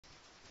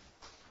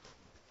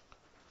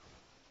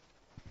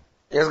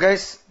Yes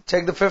guys,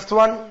 check the fifth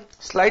one.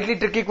 Slightly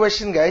tricky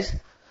question guys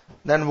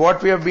than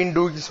what we have been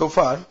doing so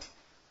far.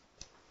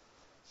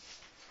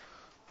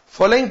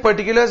 Following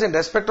particulars in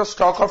respect of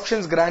stock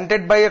options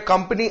granted by a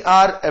company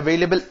are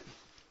available.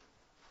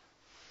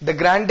 The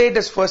grant date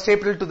is 1st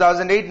April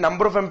 2008.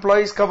 Number of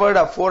employees covered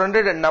are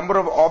 400 and number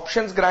of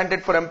options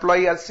granted for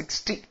employee are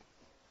 60.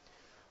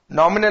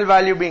 Nominal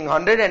value being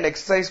 100 and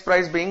exercise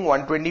price being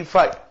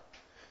 125.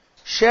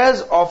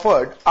 Shares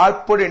offered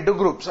are put into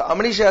groups. How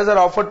many shares are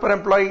offered per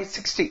employee?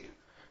 60.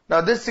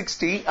 Now this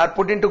 60 are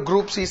put into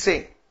groups, he's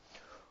saying.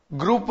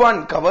 Group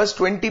 1 covers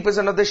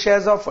 20% of the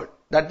shares offered.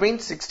 That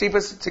means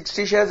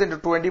 60 shares into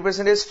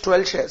 20% is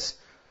 12 shares.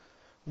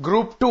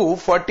 Group 2,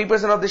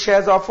 40% of the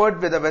shares offered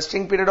with a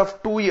vesting period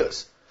of 2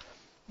 years.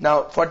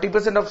 Now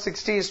 40% of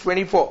 60 is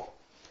 24.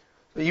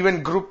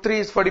 Even group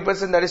 3 is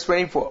 40%, that is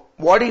 24.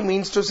 What he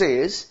means to say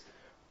is,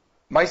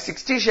 my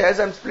 60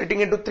 shares I am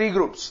splitting into 3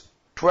 groups.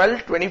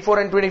 12, 24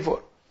 and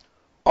 24.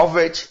 Of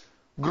which,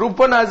 group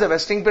 1 has a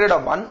vesting period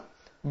of 1,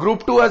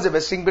 group 2 has a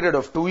vesting period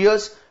of 2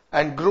 years,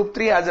 and group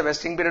 3 has a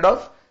vesting period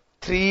of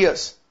 3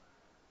 years.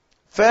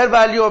 Fair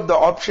value of the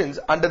options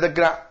under the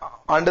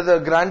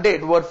grant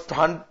date were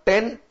 10,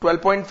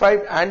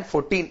 12.5 and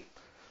 14.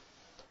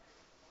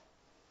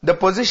 The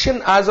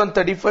position as on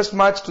 31st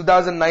March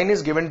 2009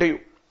 is given to you.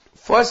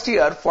 First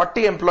year,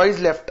 40 employees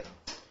left.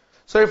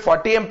 So if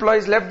 40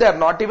 employees left, they are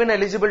not even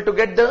eligible to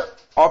get the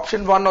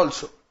option 1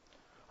 also.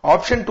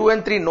 Option 2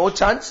 and 3, no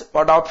chance,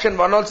 but option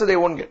 1 also they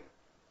won't get.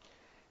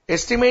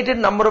 Estimated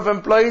number of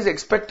employees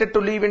expected to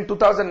leave in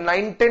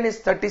 2009-10 is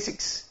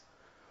 36.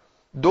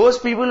 Those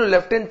people who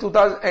left in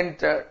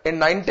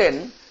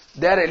 9-10,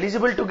 they are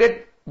eligible to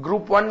get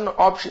group 1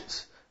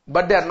 options,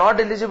 but they are not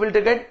eligible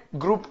to get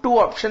group 2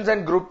 options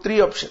and group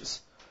 3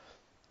 options.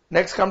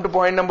 Next come to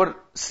point number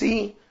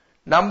C.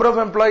 Number of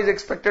employees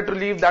expected to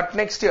leave that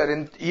next year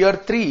in year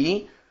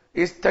 3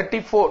 is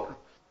 34.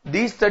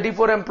 These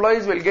 34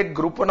 employees will get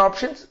group 1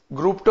 options,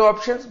 group 2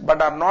 options,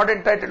 but are not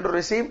entitled to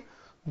receive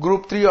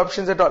group 3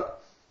 options at all.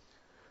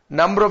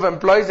 Number of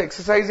employees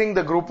exercising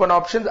the group 1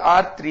 options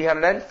are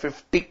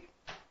 350.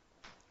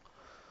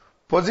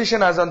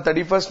 Position as on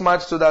 31st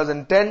March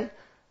 2010.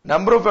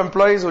 Number of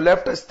employees who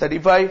left is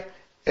 35.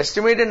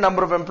 Estimated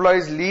number of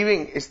employees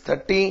leaving is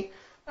 30.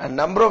 And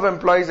number of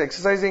employees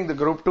exercising the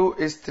group 2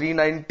 is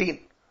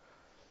 319.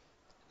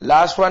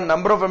 Last one,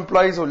 number of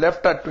employees who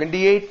left are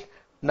 28.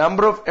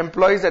 Number of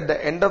employees at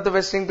the end of the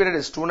vesting period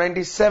is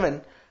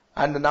 297.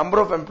 And the number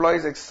of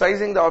employees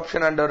exercising the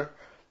option under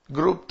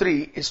group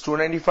 3 is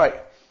 295.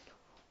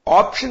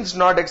 Options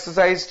not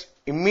exercised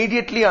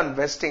immediately on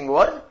vesting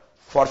were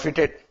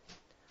forfeited.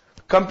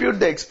 Compute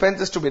the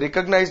expenses to be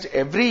recognized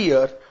every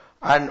year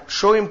and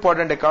show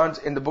important accounts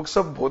in the books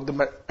of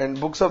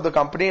the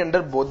company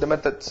under both the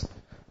methods.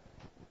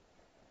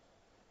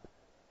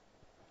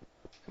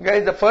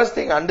 Guys, the first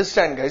thing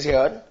understand guys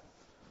here,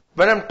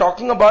 when I'm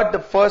talking about the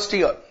first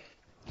year,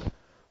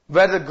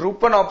 where the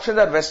group 1 options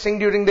are vesting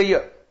during the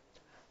year,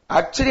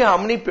 actually how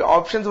many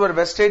options were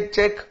vested?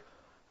 Check.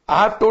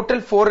 I have total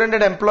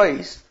 400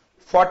 employees,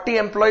 40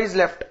 employees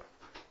left.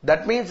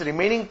 That means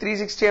remaining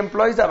 360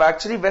 employees have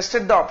actually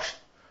vested the option.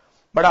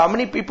 But how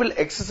many people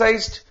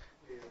exercised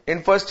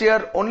in first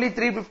year? Only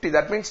 350.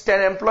 That means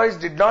 10 employees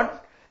did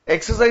not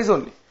exercise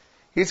only.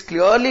 He's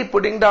clearly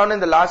putting down in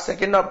the last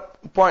second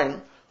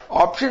point,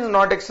 options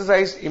not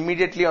exercised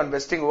immediately on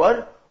vesting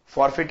were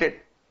forfeited.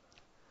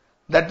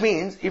 That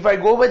means if I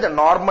go by the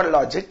normal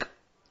logic,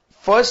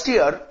 first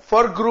year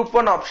for group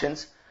 1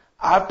 options,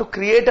 I have to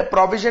create a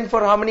provision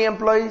for how many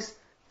employees?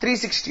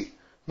 360.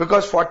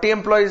 Because 40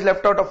 employees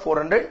left out of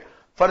 400.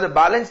 For the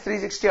balance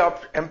 360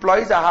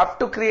 employees, I have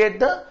to create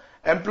the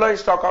employee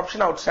stock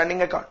option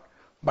outstanding account.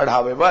 But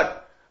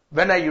however,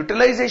 when a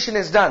utilization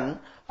is done,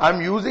 I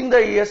am using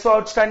the ESO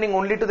outstanding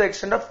only to the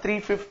extent of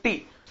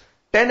 350.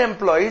 10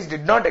 employees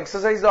did not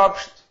exercise the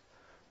options.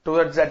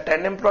 Towards that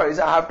 10 employees,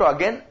 I have to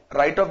again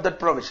write off that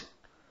provision.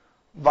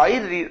 Why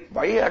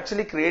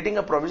actually creating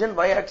a provision?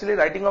 Why actually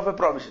writing off a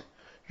provision?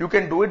 You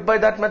can do it by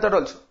that method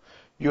also.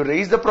 You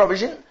raise the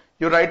provision,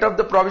 you write off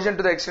the provision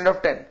to the extent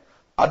of 10.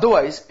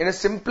 Otherwise, in a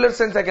simpler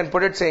sense, I can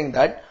put it saying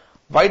that,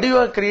 why do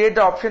you create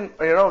the option,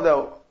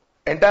 the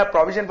entire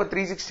provision for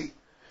 360?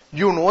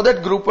 You know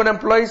that group 1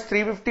 employees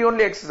 350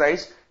 only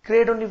exercised,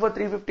 create only for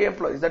 350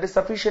 employees. That is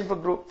sufficient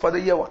for the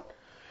year 1.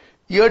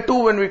 Year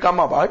 2 when we come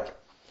about,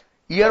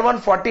 year 1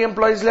 40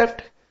 employees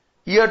left,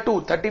 year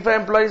 2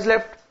 35 employees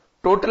left,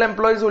 total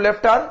employees who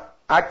left are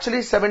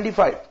actually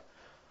 75.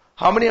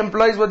 How many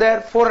employees were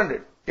there?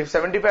 400. If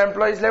 75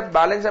 employees left,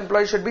 balance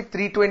employees should be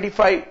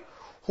 325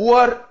 who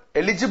are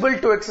eligible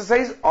to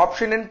exercise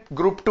option in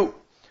group 2.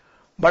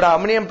 But how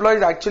many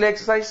employees actually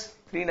exercised?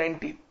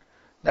 319.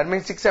 That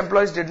means 6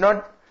 employees did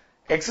not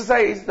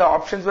exercise the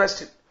options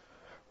vested.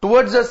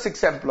 Towards the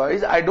 6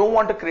 employees, I don't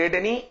want to create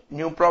any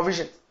new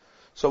provision.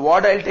 So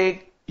what I'll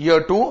take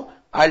year 2,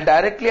 I'll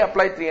directly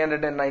apply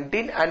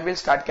 319 and we'll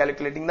start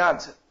calculating the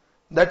answer.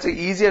 That's an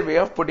easier way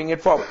of putting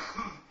it forward.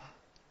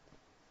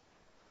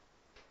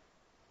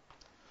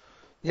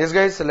 Yes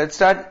guys, so let's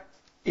start.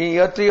 In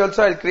year 3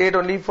 also I'll create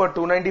only for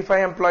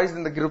 295 employees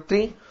in the group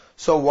 3.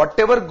 So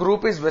whatever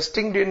group is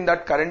vesting during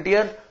that current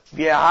year,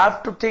 we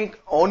have to think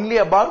only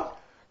about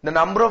the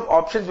number of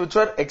options which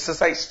were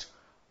exercised.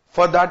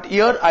 For that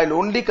year, I'll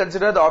only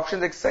consider the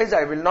options exercised.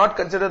 I will not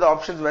consider the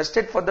options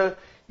vested for the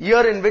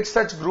year in which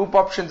such group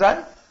options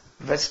are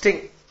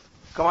vesting.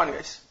 Come on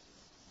guys.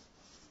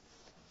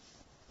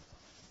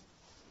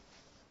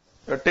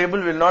 Your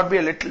table will be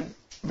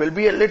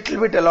a little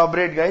bit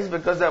elaborate guys,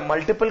 because there are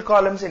multiple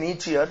columns in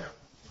each year.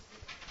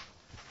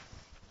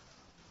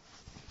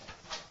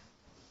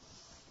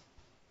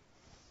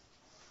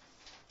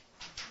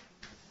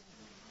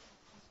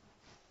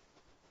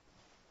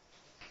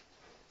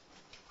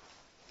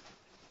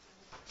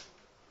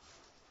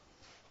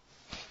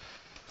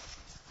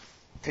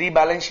 Three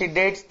balance sheet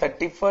dates: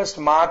 31st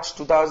March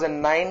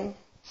 2009,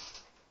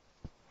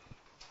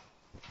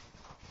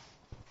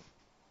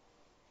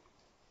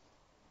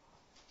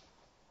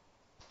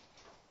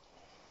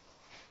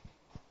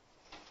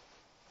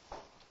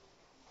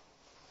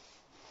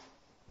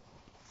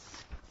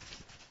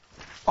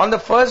 on the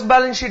first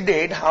balance sheet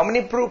date, how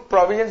many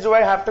provisions do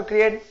I have to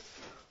create?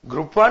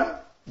 Group 1,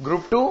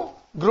 Group 2,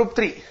 Group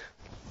 3.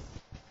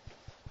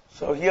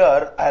 So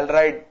here I'll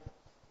write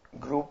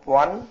Group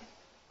 1,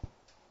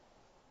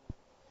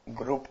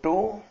 Group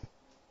 2,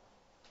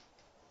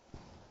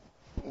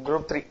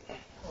 Group 3.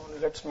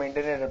 Let's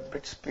maintain it a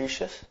bit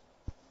spacious.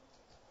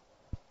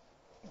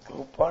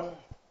 Group 1.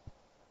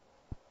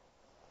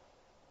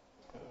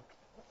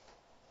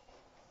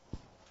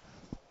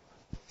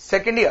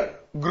 Second year,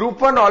 Group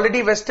 1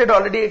 already vested,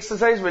 already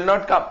exercised, will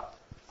not come.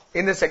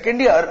 In the second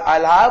year,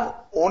 I'll have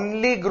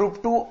only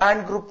Group 2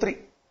 and Group 3.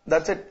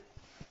 That's it.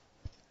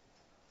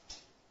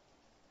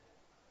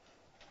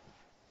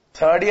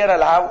 Third year,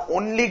 I'll have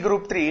only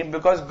Group 3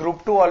 because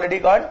Group 2 already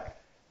got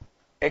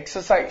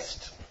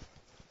exercised.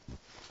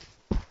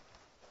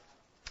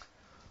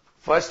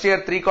 First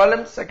year 3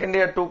 columns, second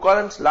year 2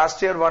 columns,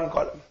 last year 1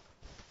 column.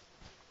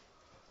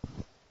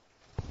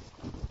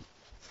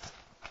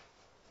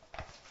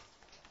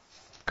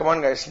 Come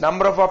on guys,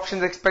 number of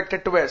options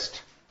expected to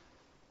vest.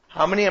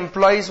 How many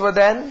employees were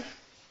then?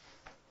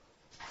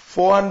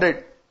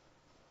 400.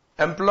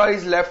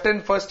 Employees left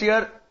in first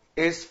year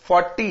is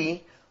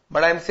 40,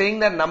 but I am saying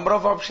that number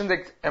of options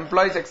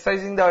employees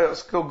exercising the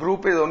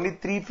group is only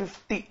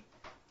 350.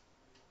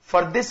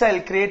 For this I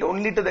will create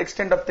only to the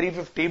extent of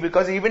 350,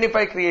 because even if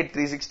I create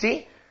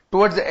 360,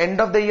 towards the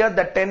end of the year,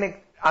 the 10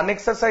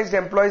 unexercised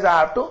employees I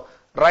have to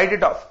write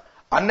it off.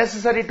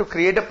 Unnecessary to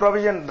create a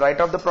provision,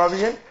 write off the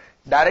provision,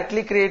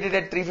 directly create it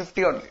at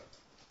 350 only.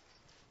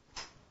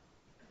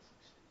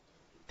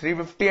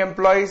 350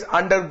 employees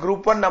under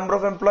Group 1, number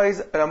of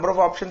employees, number of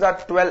options are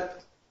 12.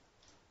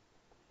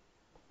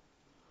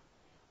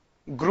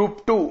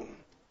 Group 2,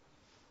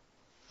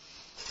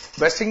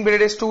 vesting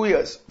period is 2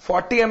 years.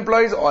 40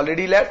 employees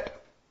already left,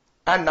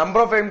 and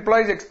number of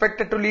employees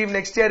expected to leave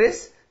next year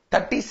is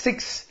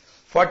 36.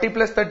 40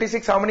 plus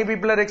 36, how many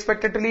people are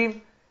expected to leave?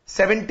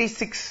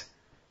 76.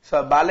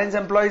 So balance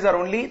employees are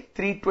only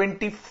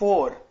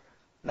 324.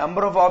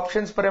 Number of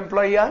options per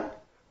employee are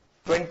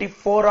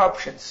 24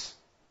 options.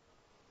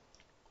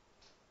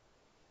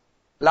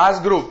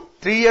 Last group,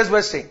 3 years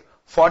vesting.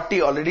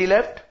 40 already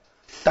left.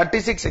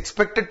 36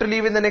 expected to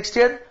leave in the next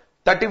year.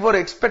 34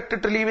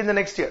 expected to leave in the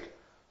next year.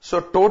 So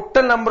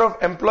total number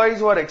of employees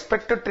who are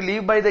expected to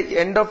leave by the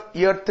end of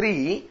year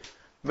 3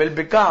 will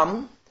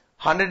become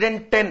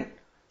 110.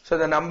 So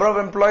the number of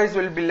employees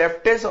will be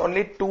left is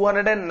only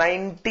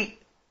 290.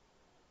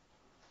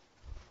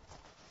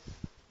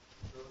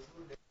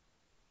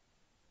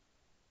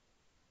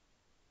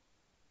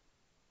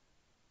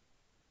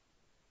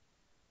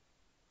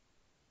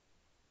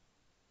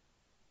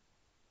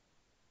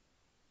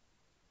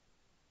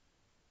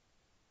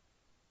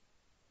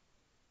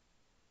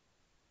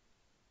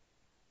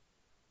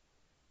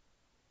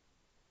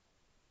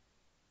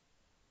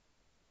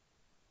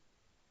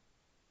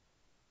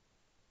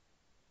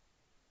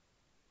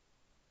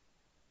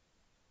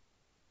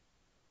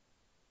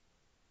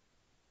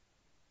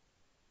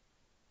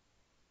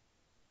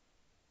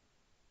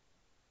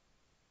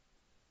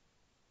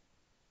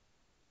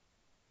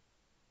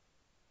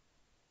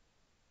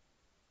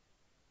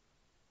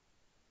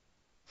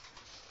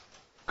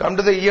 Come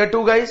to the year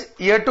 2 guys.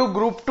 Year 2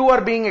 Group 2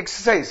 are being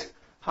exercised.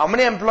 How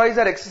many employees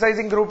are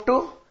exercising Group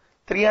 2?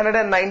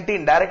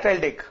 319. Direct I'll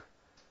take.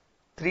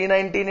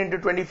 319 into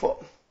 24.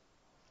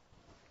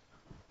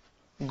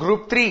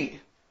 Group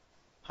 3.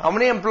 How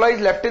many employees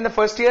left in the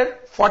first year?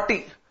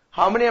 40.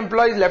 How many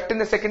employees left in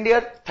the second year?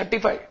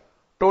 35.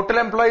 Total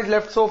employees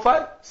left so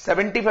far?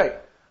 75.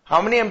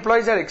 How many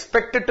employees are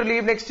expected to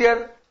leave next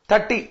year?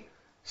 30.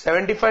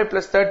 75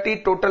 plus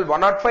 30, total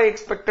 105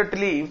 expected to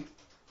leave.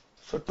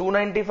 So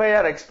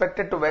 295 are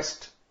expected to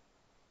vest.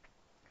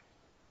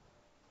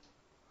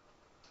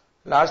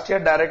 Last year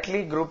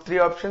directly Group 3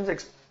 options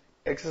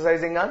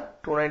exercising on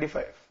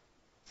 295.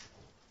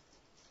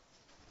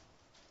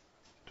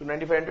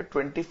 295 into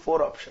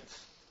 24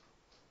 options.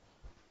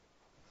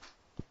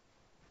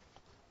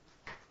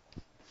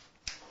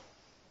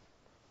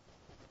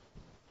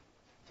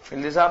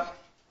 Fill this up.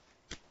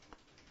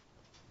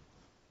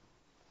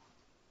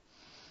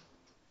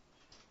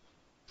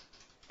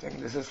 I think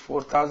this is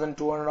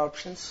 4,200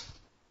 options.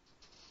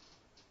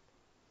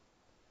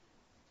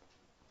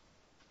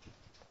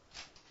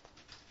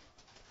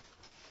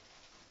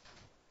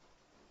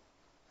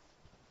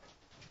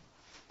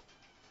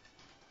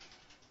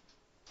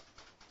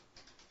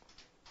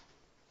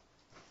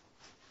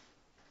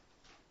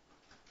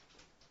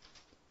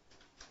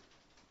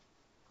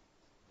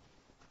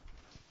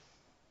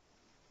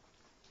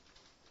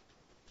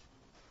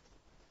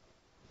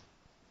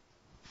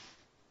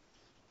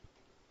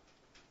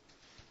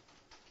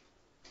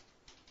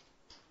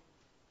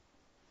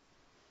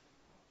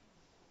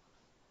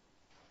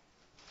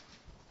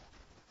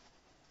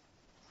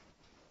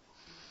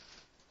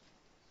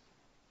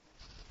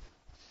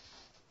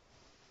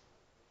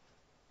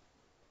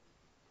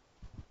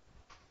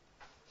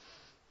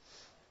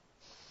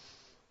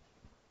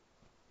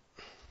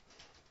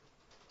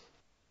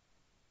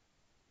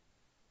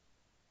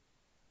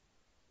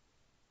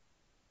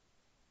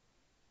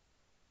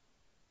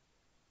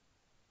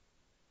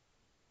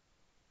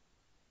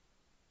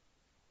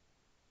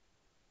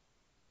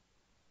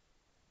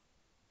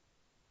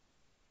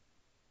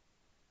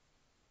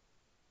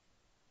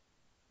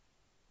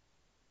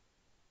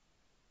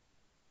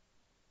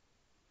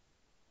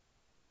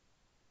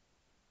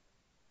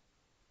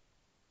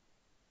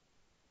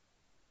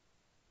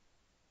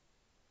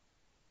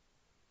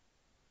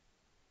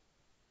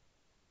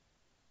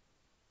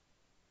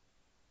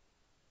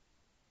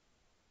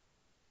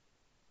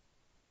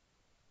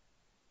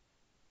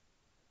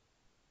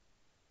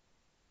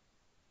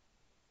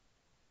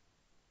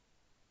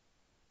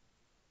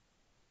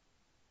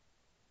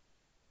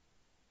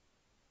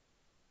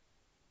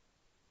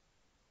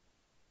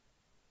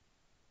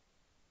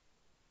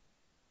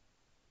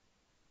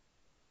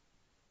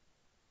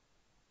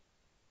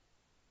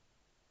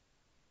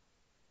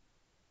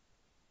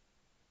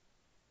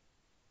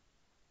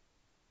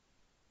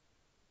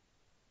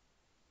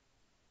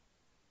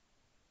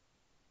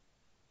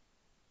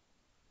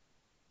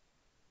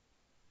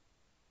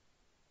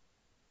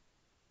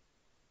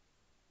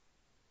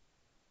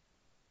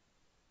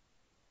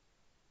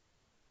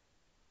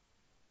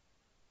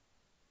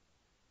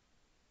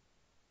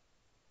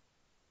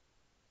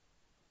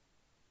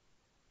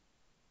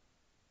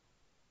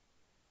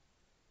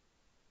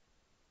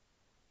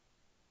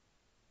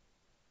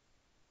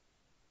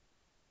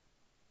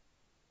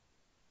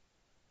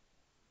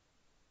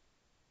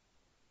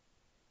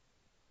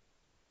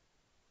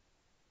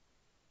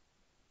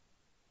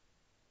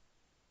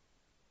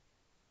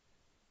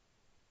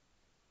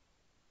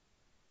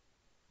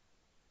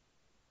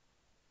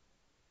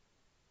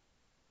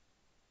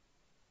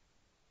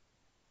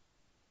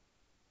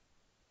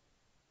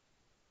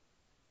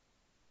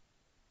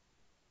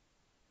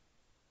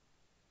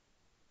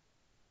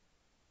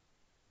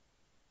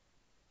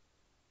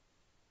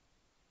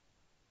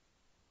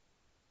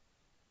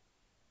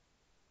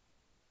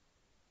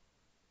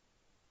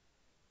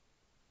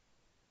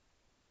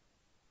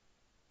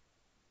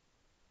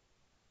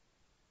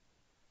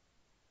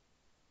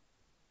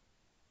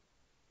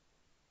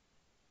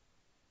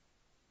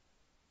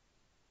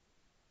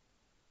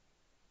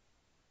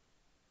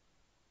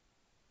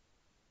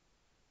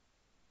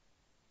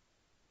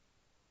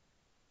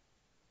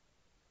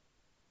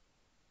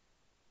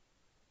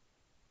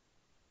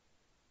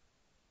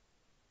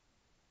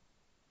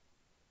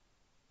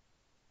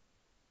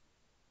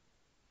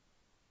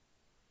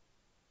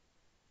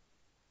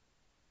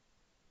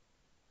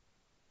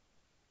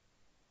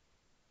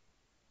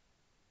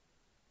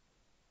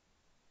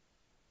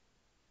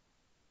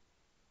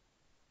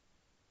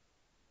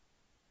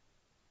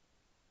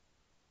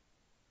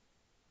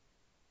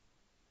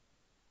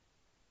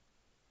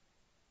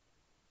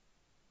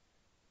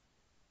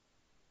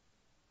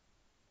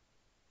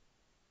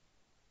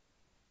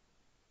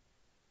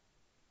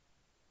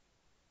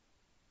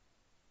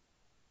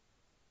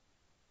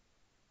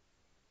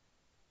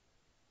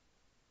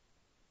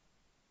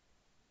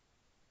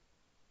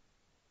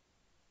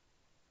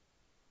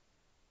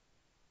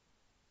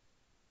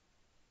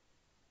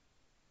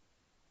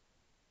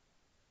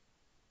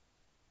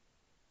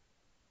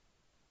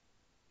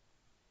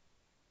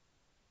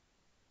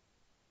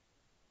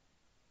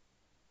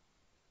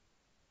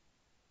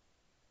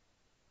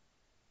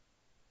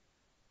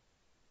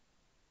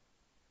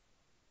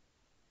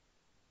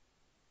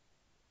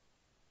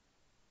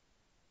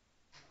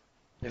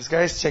 Yes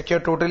guys, check your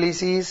total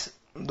ECs.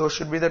 Those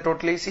should be the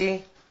total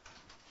EC.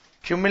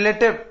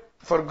 Cumulative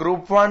for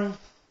group 1,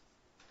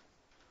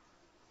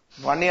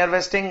 1 year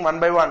vesting 1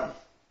 by 1,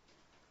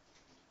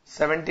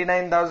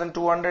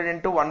 79,200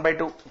 into 1 by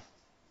 2,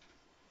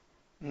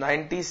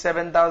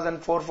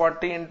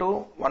 97,440 into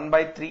 1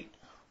 by 3,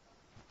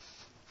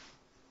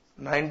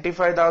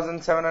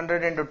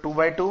 95,700 into 2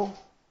 by 2,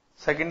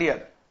 second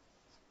year,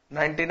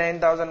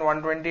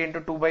 99,120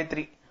 into 2 by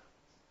 3,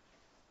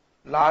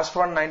 last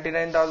one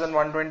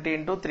 99,120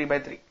 into 3 by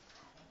 3.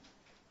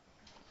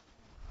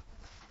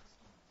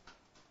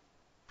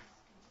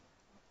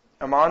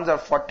 amounts are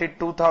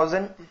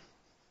 42,000,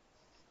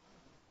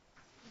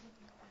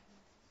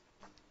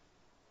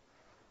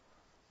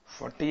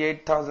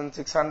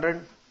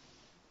 48,600,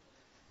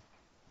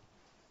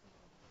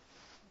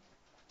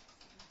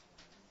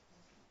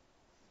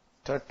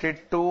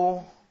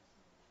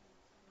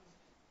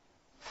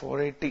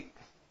 32,480.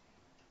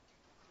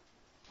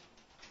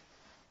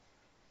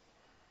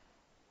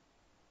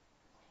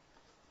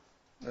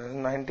 There is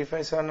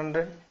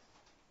 95,700.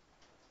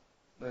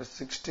 There is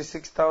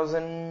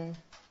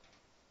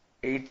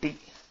 66,080.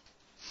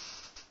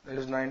 There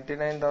is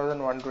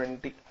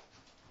 99,120.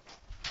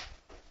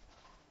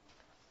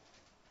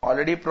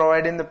 Already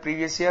provided in the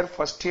previous year.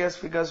 First year's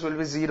figures will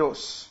be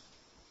zeros.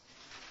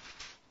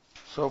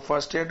 So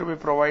first year to be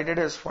provided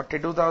is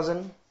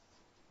 42,000,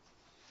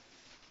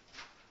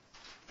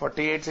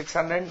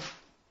 48,600,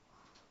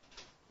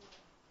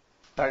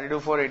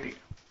 32,480.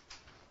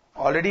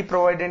 Already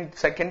provided in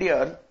second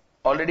year,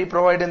 already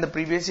provided in the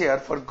previous year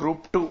for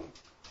group 2.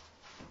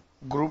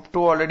 Group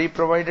 2 already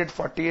provided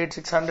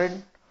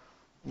 48,600.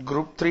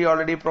 Group 3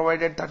 already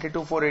provided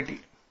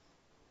 32,480.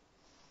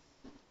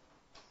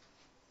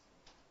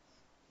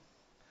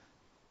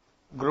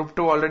 Group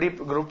 3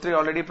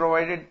 already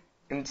provided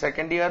in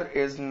second year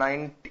is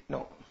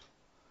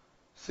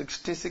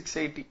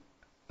 6680.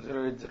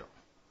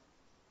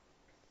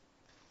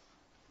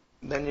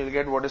 Then you'll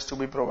get what is to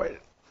be provided.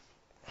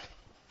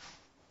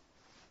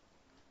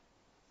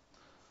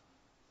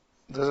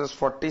 This is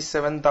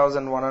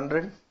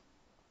 47,100.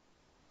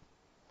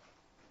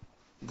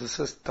 This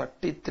is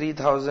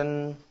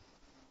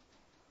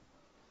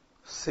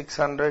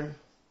 33,600.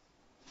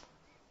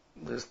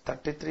 This is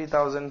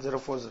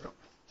 33,040.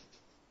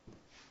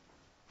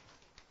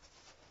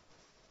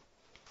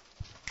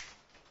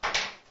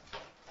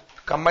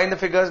 Combine the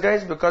figures,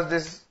 guys, because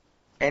this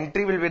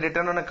entry will be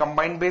written on a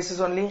combined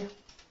basis only.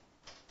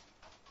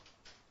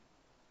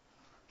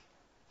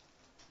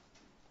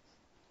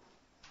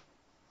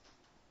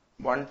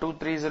 One, 2,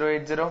 3, 0,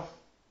 8, 0.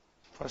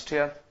 First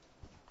year.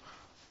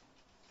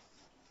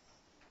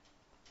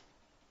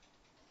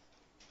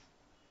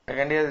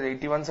 Second year is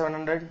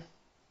 81,700.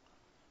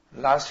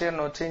 Last year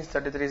no change,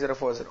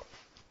 33,040.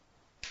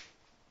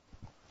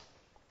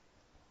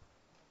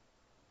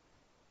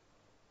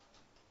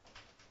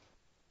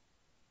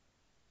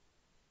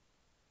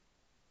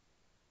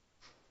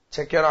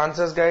 Check your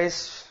answers,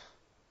 guys.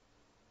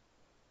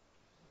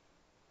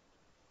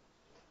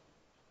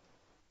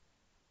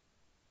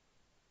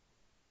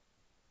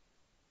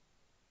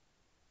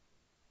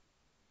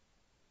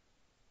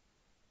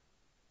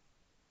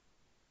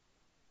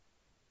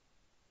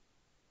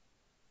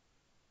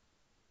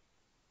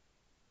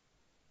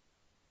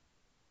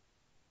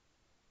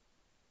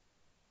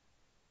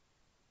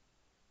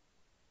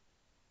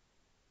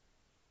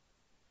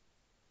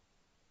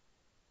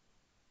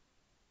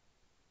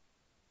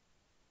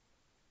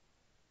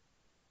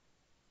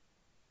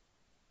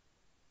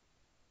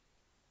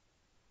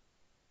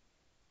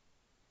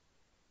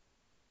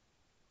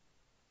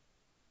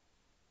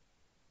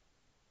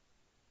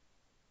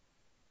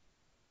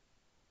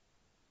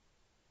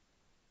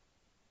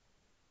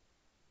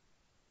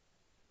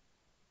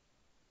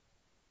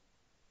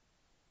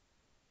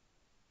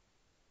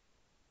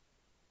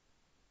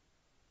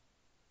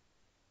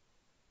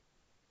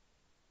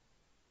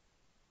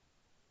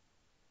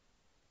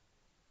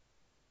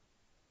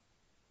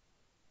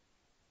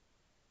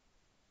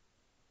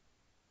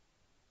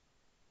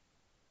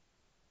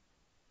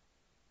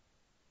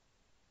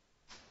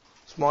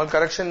 Small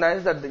correction,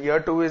 guys, that the year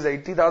 2 is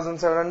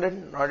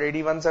 80,700, not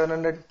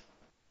 81,700.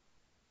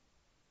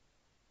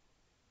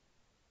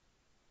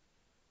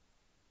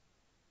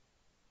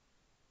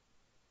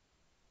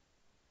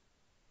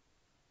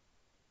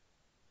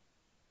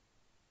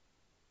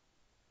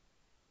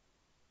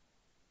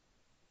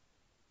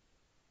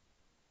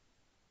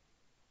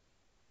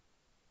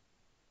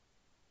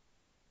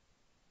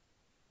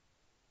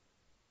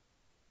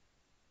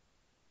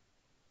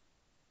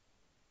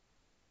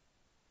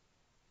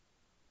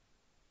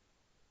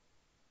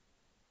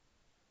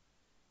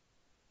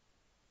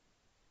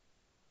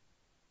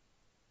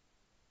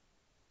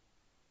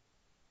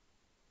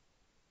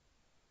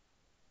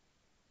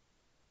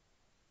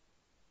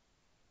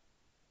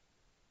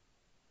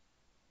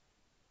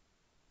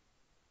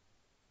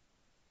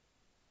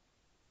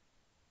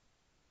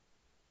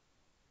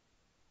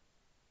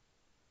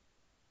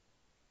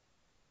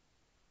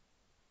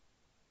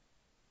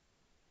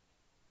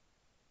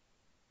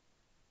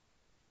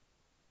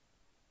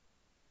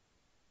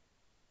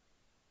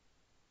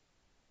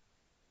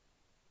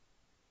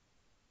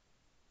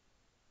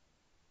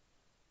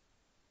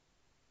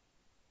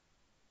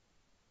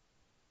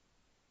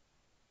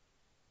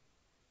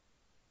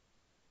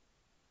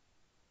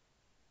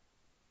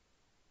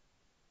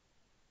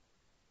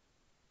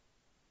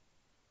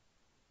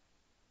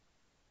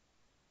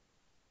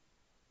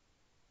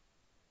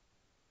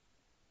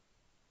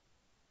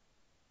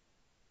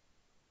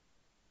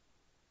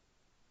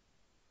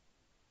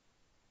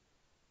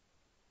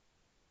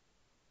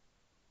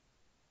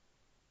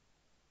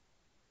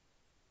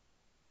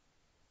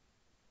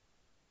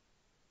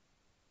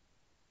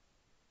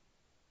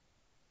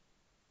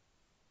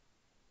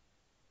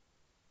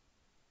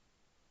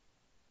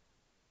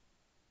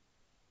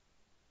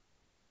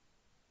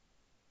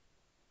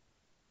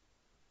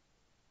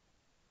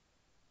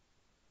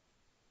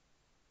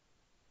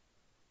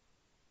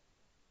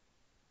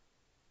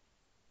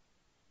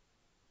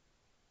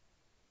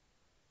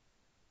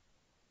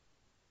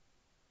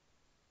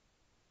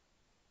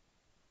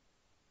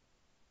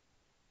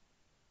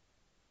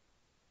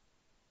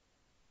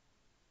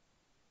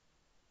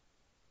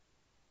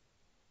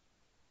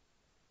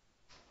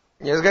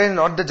 Yes guys,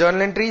 not the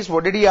journal entries.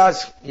 What did he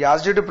ask? He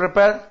asked you to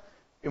prepare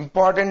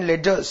important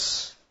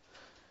ledgers,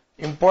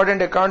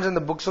 important accounts in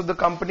the books of the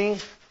company.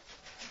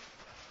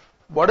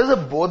 What is the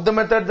both the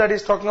methods that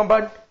he's talking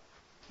about?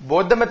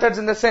 Both the methods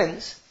in the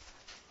sense,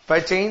 if I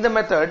change the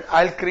method,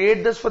 I'll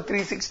create this for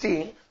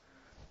 360.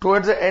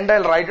 Towards the end,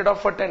 I'll write it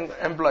off for 10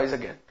 employees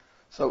again.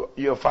 So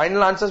your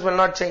final answers will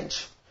not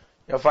change.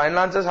 Your final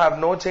answers have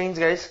no change,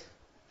 guys.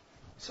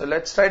 So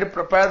let's try to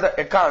prepare the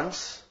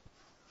accounts.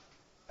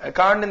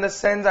 Account in the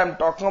sense I'm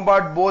talking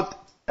about both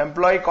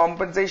employee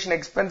compensation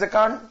expense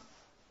account.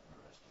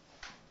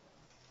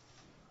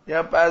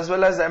 Yep, as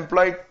well as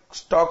employee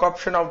stock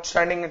option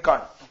outstanding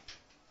account.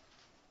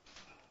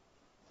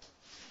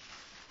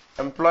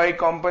 Employee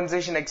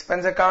compensation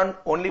expense account,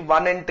 only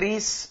one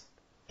entries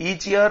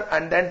each year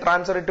and then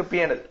transfer it to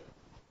P&L.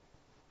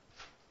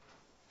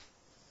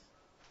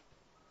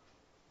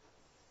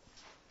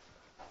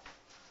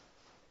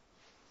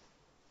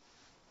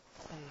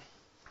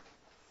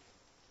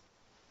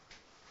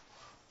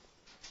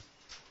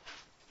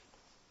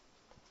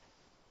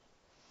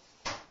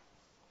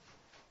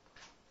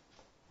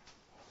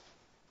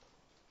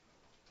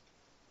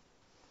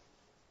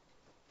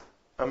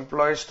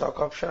 Employee stock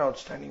option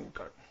outstanding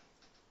account.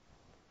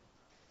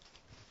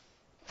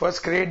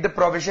 First, create the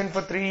provision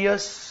for 3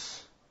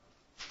 years.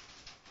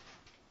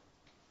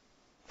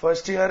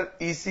 First year,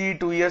 EC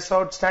 2 years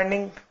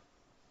outstanding.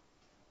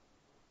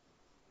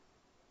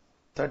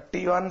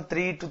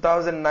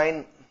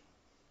 31/3/2009.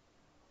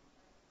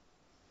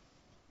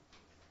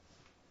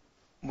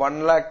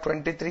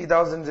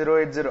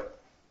 1,23,080.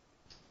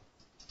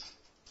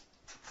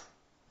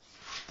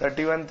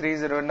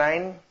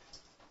 31/3/09.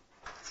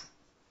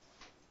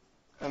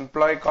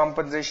 Employee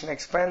compensation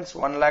expense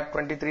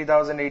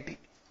 1,23,080.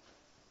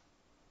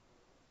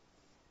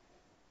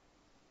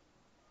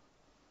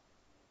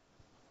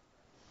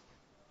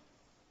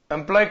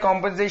 Employee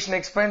compensation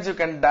expense, you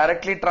can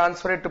directly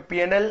transfer it to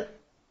P&L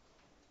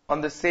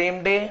on the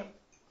same day.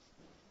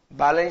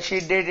 Balance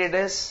sheet date it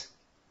is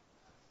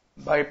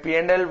by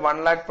P&L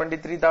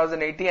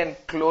 1,23,080 and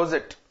close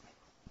it.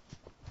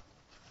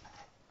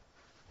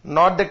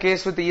 Not the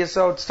case with ES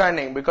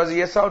outstanding, because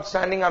ES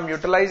outstanding I'm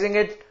utilizing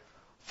it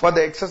for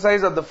the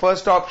exercise of the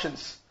first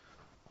options.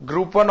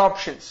 Group 1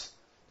 options.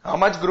 How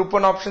much Group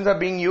 1 options are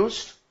being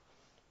used?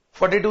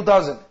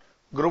 42,000.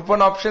 Group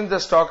 1 options,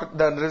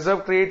 the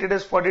reserve created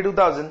is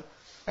 42,000.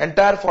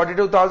 Entire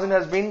 42,000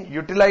 has been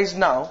utilized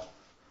now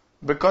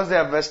because they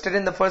are vested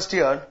in the first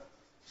year.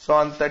 So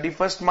on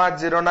 31st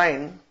March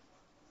 09,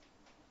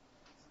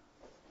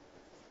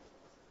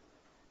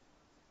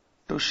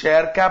 to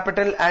share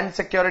capital and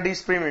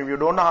securities premium. You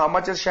don't know how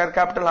much is share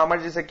capital, how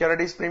much is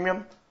securities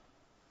premium?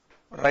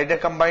 Write a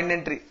combined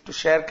entry to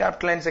share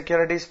capital and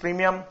securities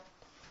premium.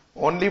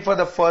 Only for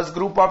the first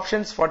group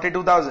options,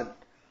 42,000.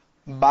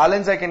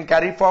 Balance I can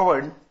carry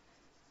forward.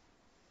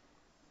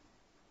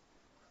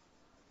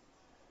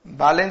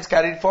 Balance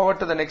carried forward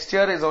to the next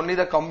year is only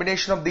the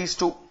combination of these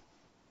two.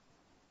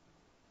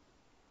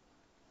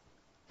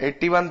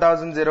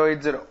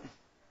 81,080.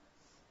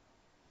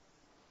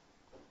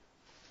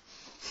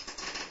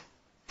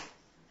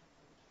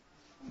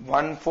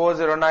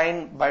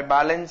 $1,409 by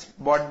balance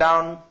brought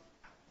down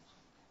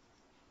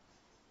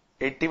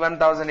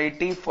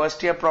 81,080.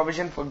 First year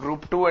provision for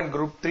group 2 and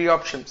group 3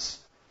 options.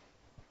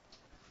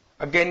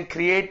 Again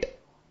create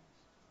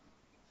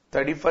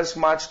 31st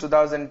March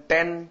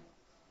 2010.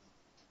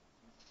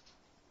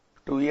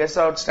 2 years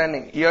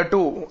outstanding. Year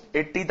 2,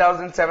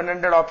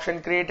 80,700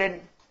 option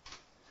created.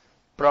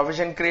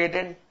 Provision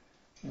created.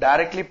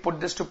 Directly put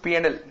this to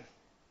P&L.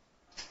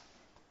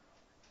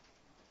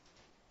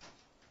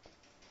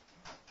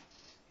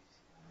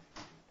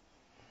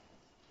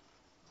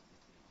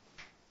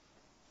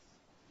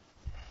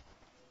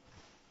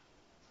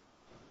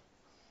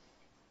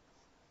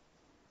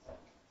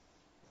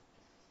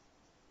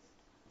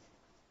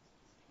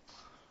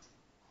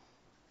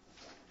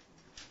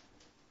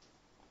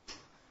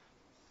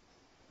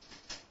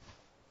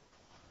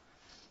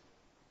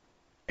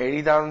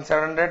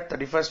 $80,700,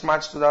 31st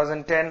March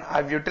 2010.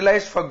 I've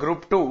utilized for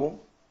group 2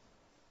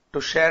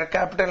 to share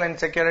capital and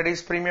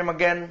securities premium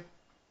again.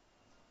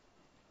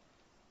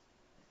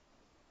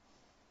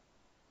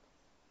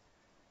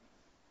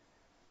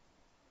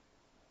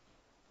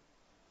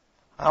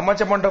 How much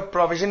amount of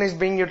provision is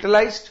being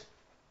utilized?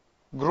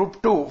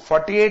 Group 2,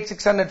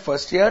 48,600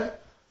 first year,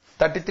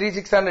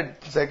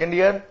 33,600 second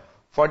year,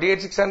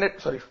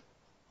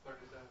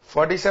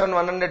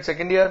 47,100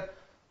 second year.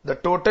 The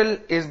total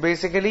is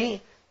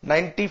basically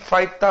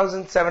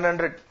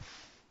 95,700.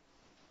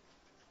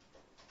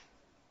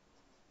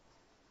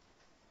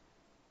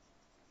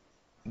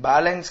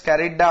 Balance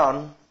carried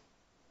down.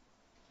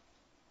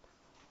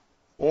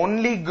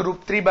 Only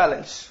group 3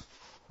 balance.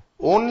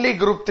 Only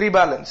group 3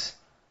 balance.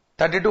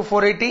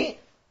 32,480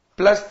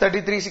 plus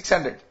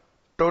 33,600.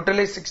 Total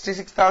is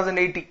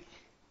 66,080.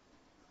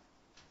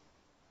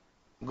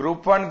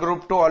 Group 1,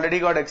 group 2 already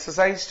got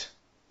exercised.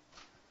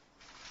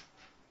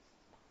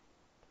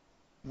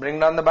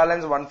 Bring down the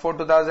balance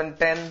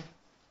 1,4,2010.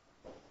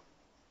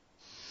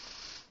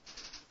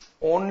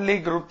 Only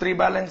group 3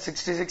 balance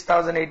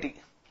 66,080.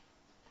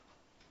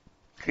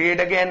 Create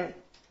again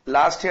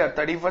last year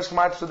 31st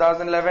March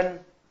 2011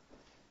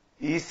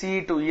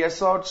 EC to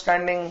ESO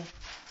outstanding.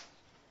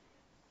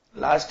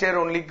 Last year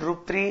only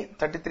group 3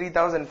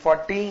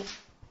 33,040.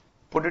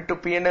 Put it to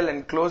P&L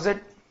and close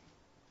it.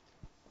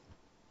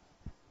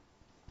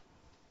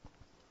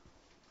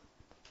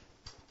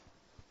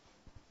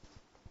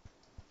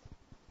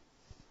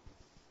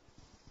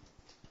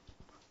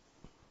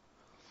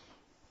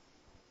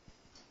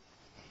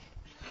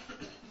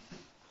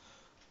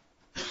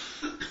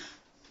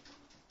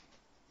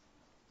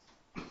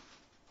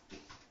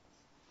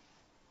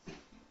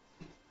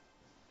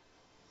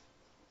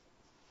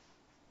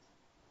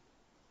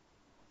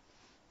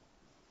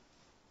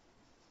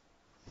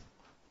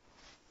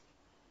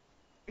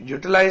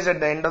 Utilized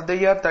at the end of the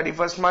year,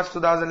 31st March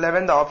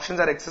 2011, the options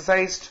are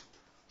exercised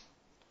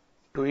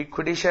to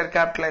equity share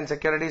capital and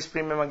securities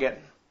premium again.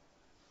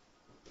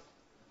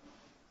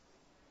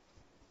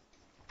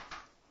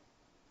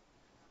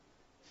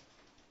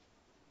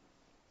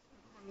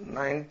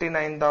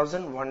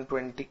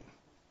 $99,120.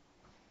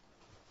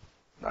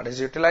 That is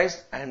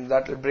utilized, and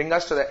that will bring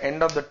us to the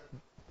end of the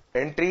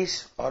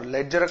entries or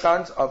ledger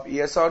accounts of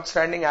ESO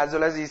outstanding as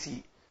well as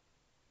ECE.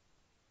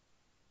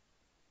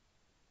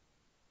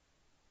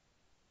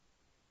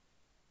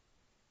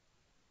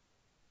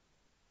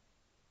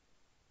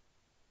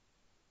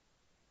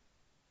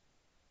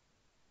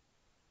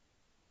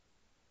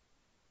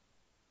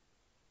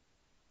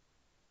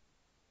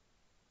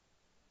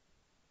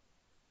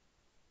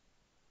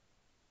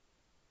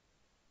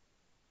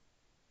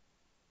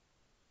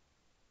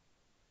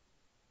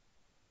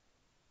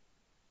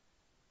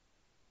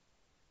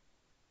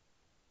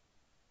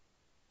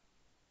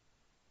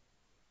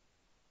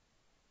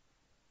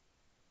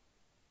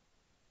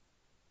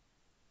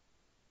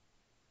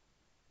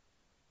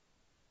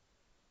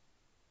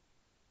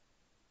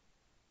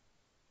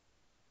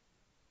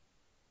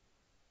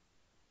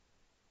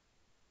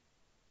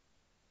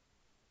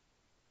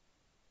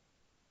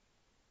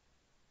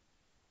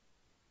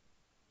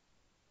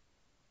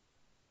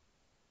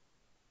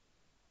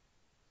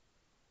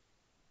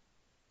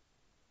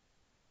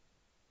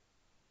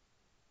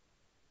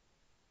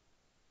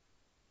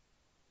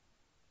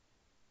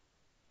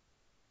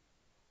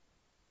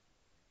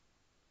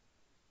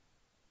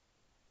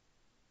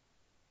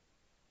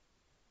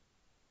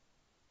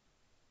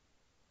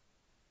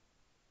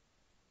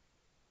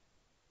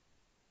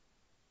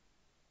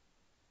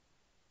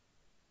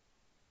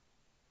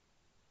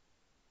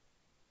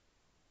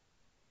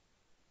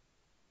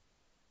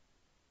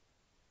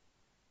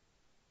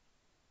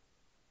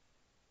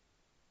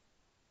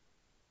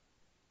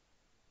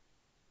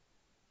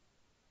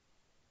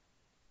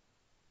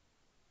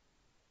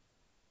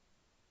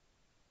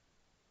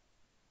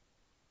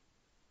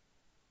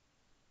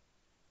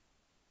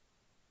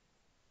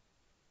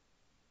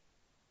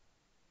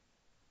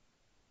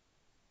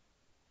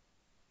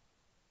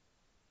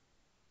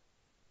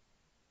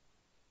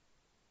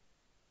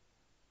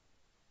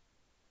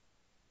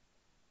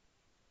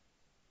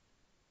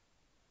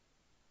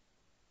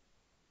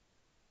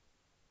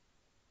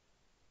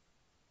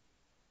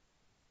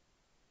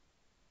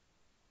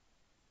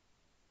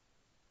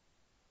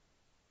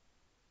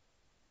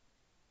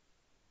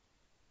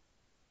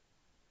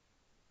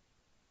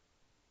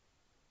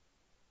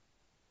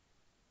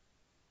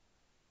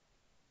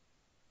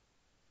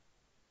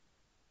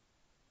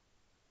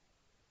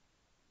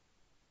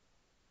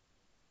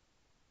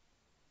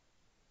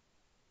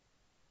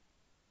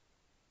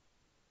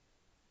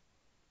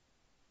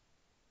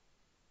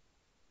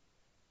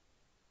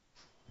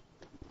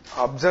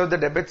 Observe the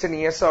debits in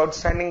ESO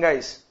outstanding,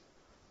 guys.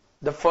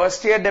 The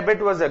first year debit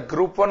was a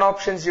group 1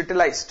 options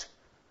utilized.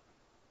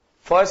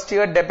 First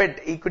year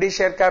debit equity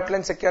share capital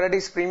and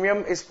securities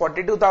premium is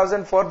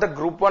 42,000 for the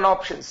group 1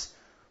 options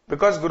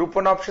because group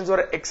 1 options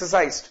were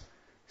exercised.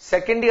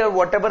 Second year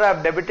whatever I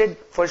have debited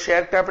for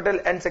share capital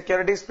and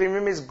securities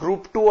premium is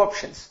group 2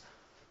 options.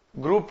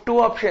 Group 2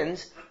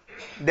 options,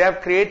 they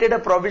have created a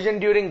provision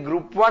during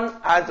group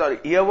 1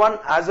 year 1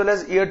 as well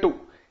as year 2.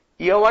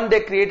 Year 1 they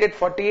created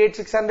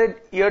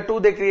 48,600, year 2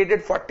 they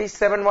created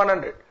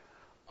 47,100.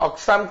 Or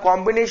some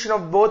combination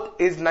of both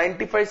is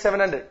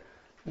 95,700.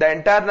 The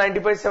entire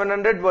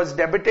 95,700 was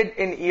debited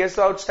in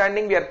ESO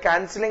outstanding. We are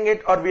cancelling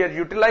it or we are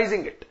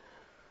utilizing it.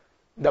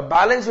 The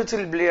balance which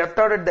will be left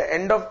out at the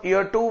end of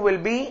year 2 will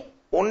be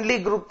only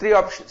group 3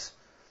 options.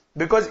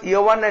 Because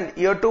year 1 and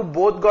year 2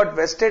 both got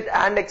vested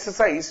and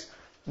exercised,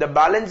 the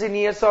balance in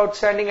ESO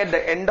outstanding at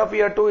the end of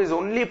year 2 is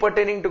only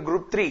pertaining to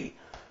group 3.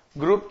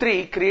 Group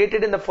 3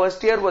 created in the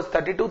first year was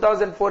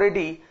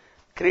 32,480,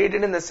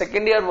 created in the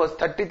second year was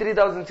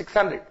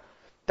 33,600.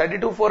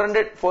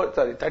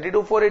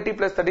 32,480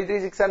 plus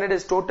 33,600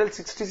 is total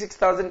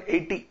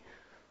 66,080.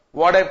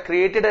 What I've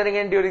created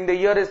again during the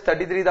year is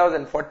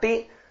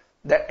 33,040.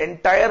 The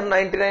entire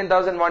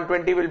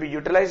 99,120 will be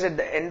utilized at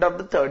the end of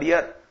the third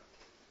year.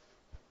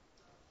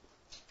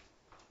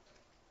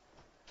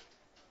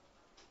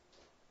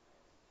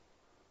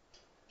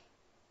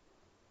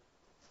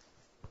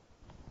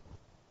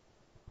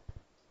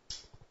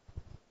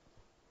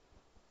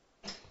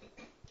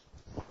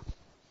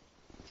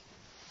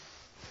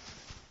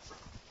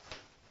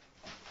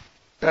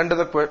 Turn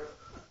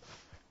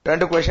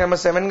to question number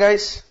 7,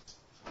 guys.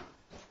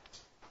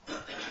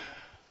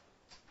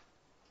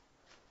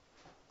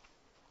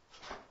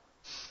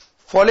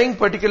 Following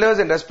particulars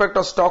in respect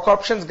of stock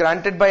options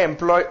granted by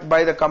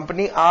the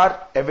company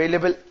are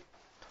available.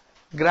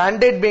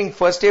 Granted being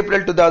 1st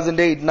April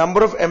 2008,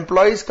 number of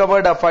employees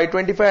covered are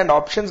 525 and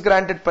options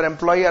granted per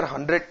employee are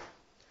 100.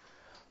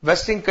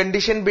 Vesting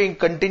condition being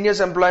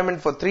continuous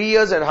employment for 3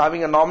 years and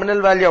having a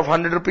nominal value of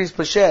 100 rupees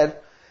per share.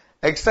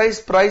 Exercise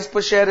price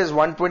per share is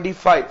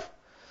 125.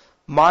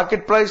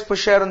 Market price per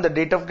share on the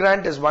date of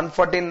grant is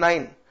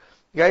 149.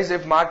 Guys,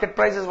 if market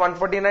price is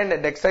 149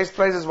 and exercise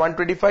price is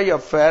 125, your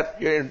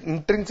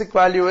intrinsic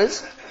value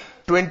is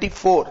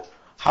 24.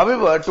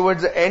 However,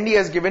 towards the end, he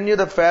has given you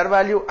the fair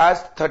value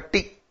as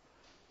 30.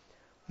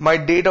 My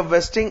date of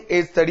vesting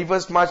is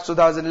 31st March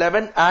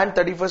 2011 and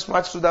 31st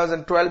March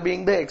 2012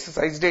 being the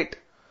exercise date.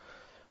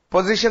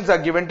 Positions are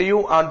given to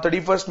you on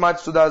 31st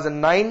March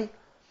 2009.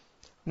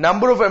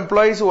 Number of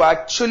employees who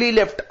actually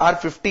left are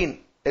 15.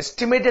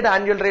 Estimated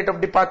annual rate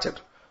of departure.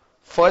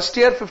 First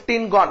year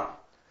 15 gone.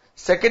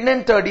 Second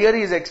and third year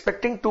he is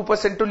expecting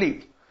 2% to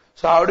leave.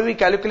 So how do we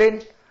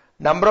calculate?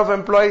 Number of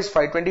employees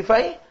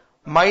 525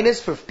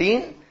 minus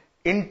 15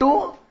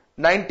 into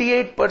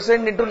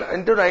 98% into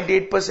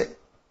 98%.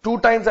 2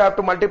 times I have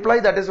to multiply,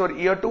 that is for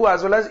year 2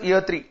 as well as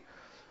year 3.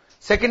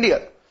 Second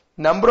year,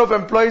 number of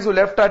employees who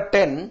left are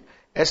 10.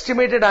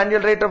 Estimated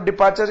annual rate of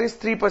departure is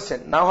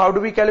 3%. Now how do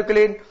we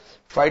calculate?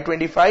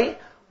 525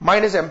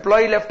 minus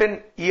employee left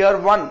in year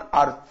 1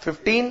 are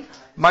 15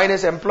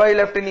 minus employee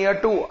left in year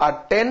 2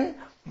 are 10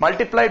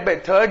 multiplied by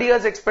third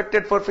year's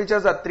expected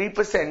forfeitures are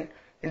 3%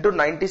 into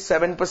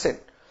 97%.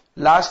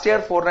 Last year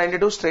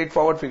 492,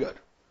 straightforward figure.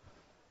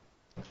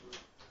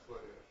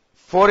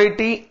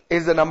 480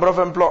 is the number of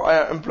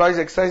employees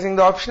exercising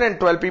the option and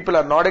 12 people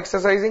are not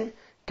exercising.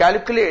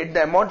 Calculate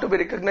the amount to be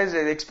recognized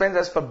as expense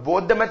as per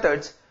both the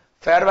methods,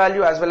 fair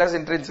value as well as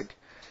intrinsic.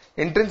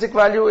 Intrinsic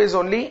value is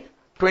only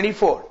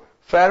 24.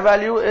 Fair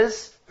value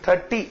is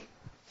 30.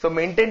 So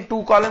maintain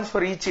 2 columns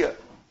for each year.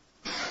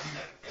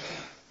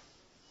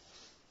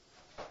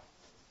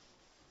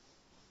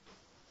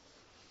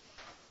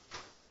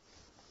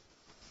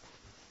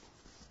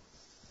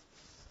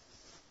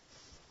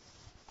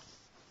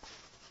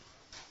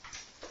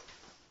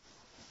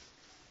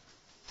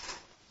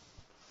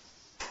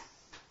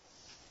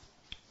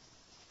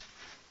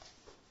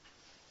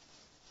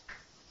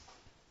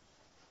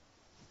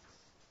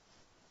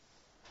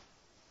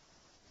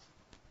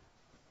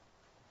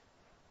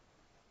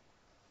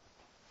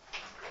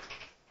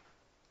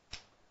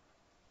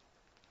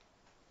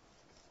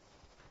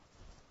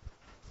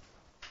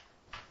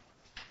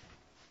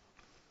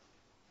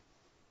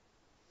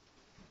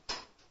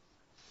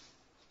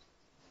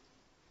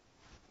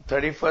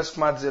 First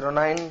March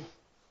 09,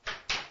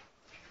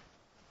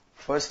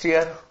 first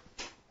year,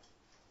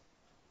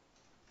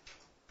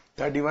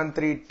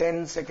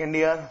 31/3/10 second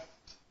year,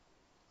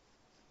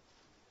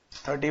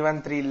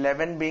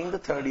 31/3/11 being the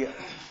third year.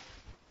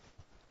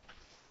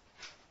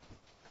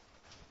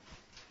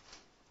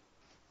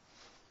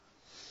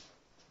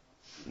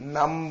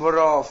 Number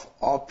of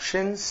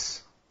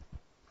options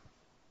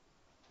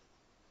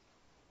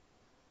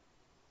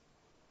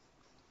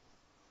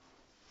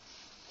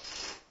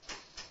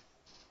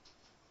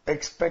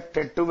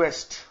expected to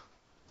vest.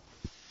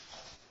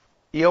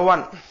 Year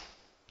 1,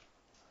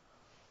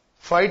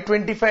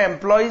 525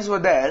 employees were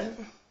there,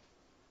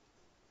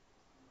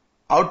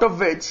 out of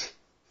which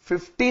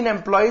 15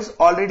 employees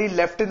already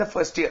left in the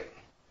first year.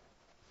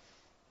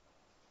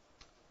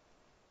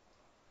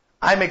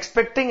 I am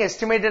expecting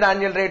estimated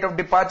annual rate of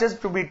departures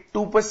to be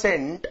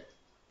 2%.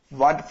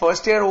 What,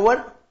 first year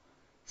over?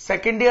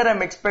 Second year I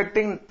am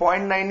expecting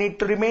 0.98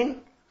 to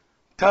remain.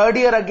 Third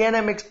year again I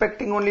am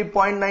expecting only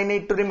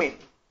 0.98 to remain.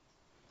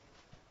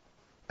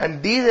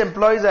 And these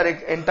employees are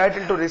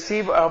entitled to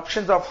receive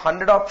options of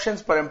 100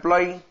 options per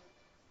employee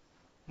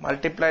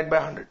multiplied by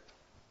 100.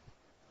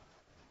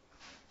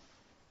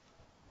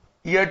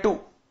 Year 2.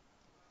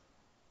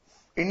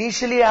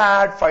 Initially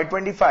I had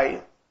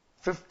 525,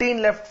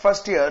 15 left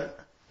first year.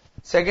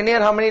 Second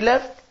year how many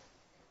left?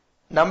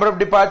 Number of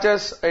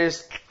departures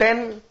is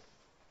 10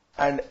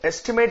 and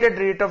estimated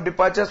rate of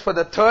departures for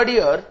the third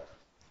year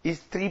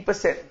is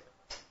 3%,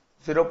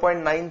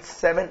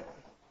 0.97.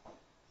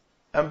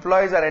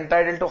 Employees are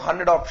entitled to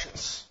 100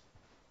 options.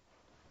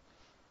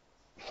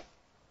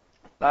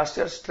 Last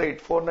year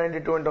straight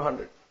 492 into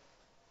 100.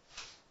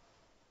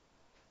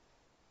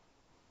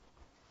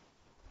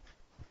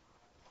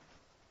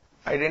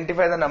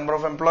 Identify the number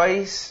of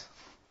employees.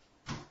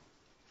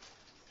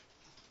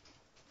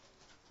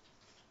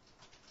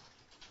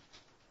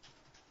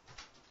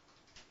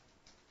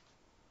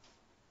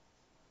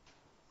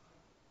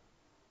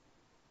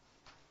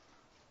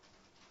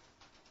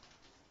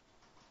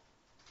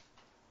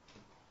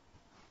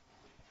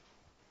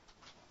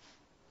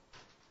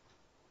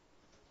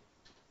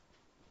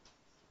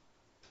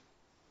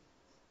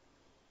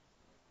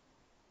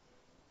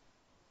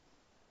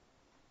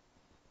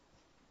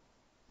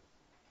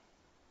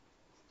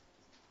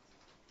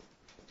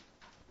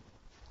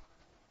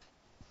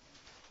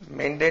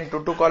 Maintain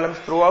two columns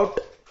throughout.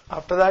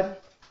 After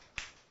that,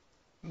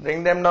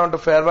 bring them down to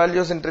fair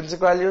values, intrinsic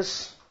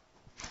values.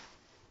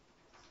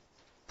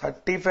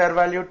 30 fair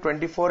value,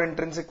 24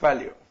 intrinsic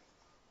value.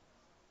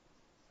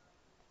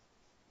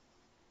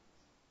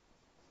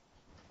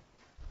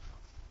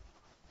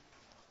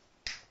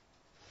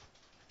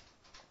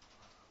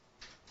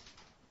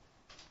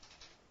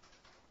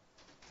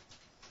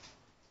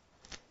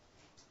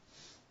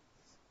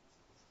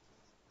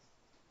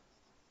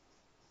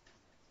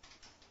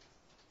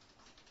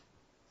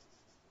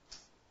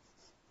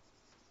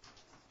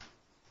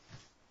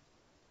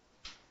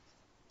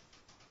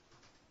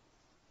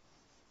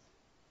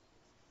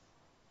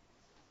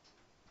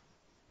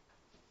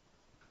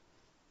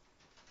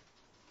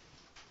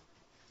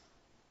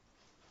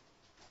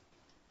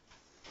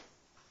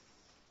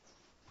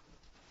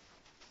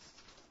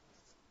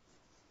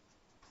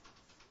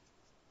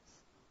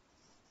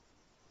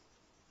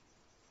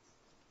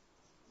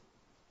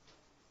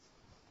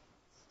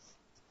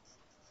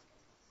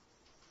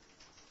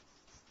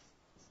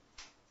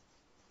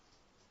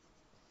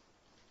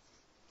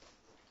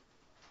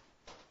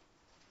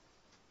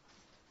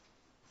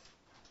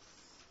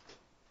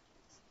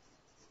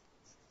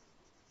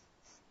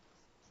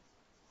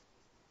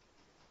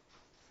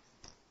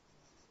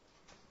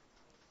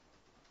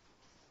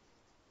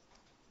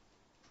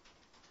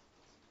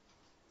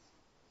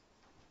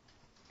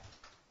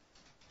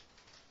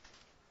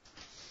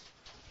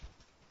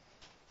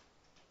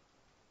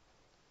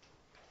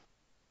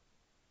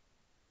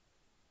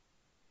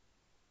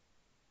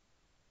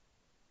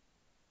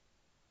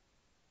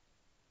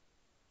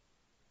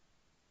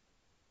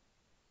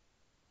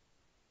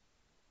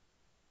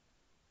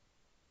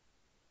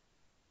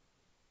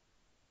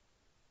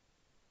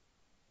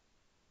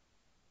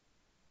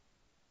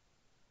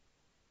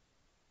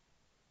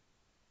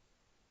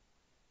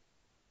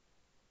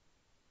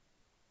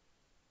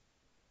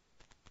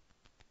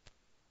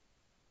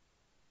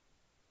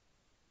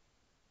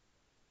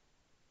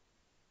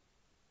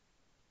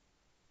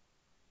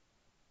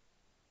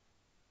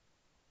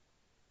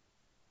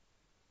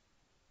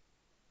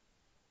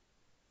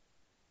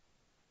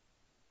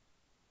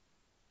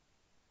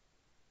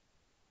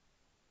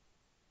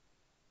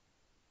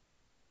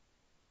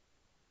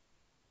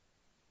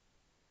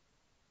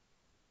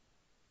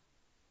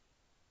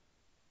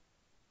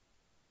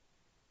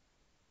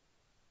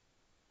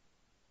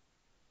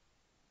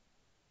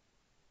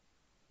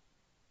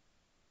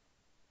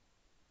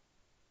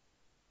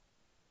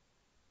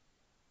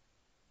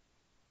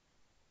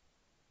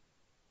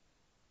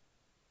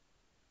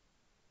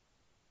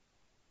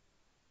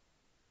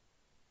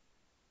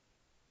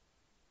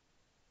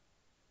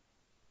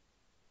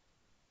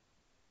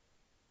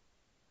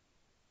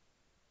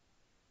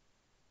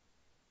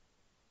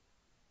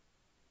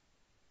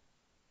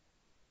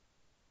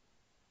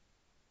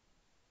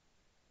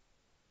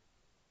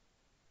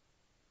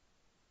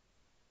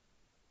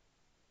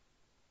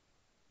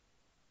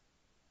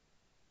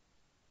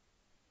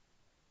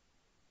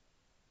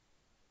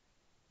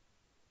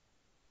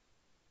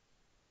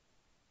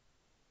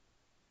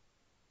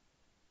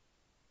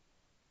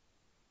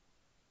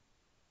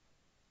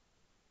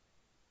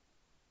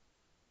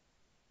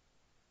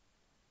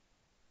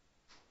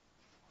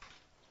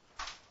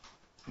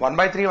 One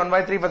by three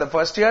for the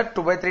first year,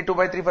 two by three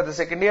for the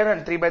second year,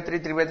 and three by three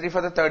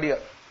for the third year.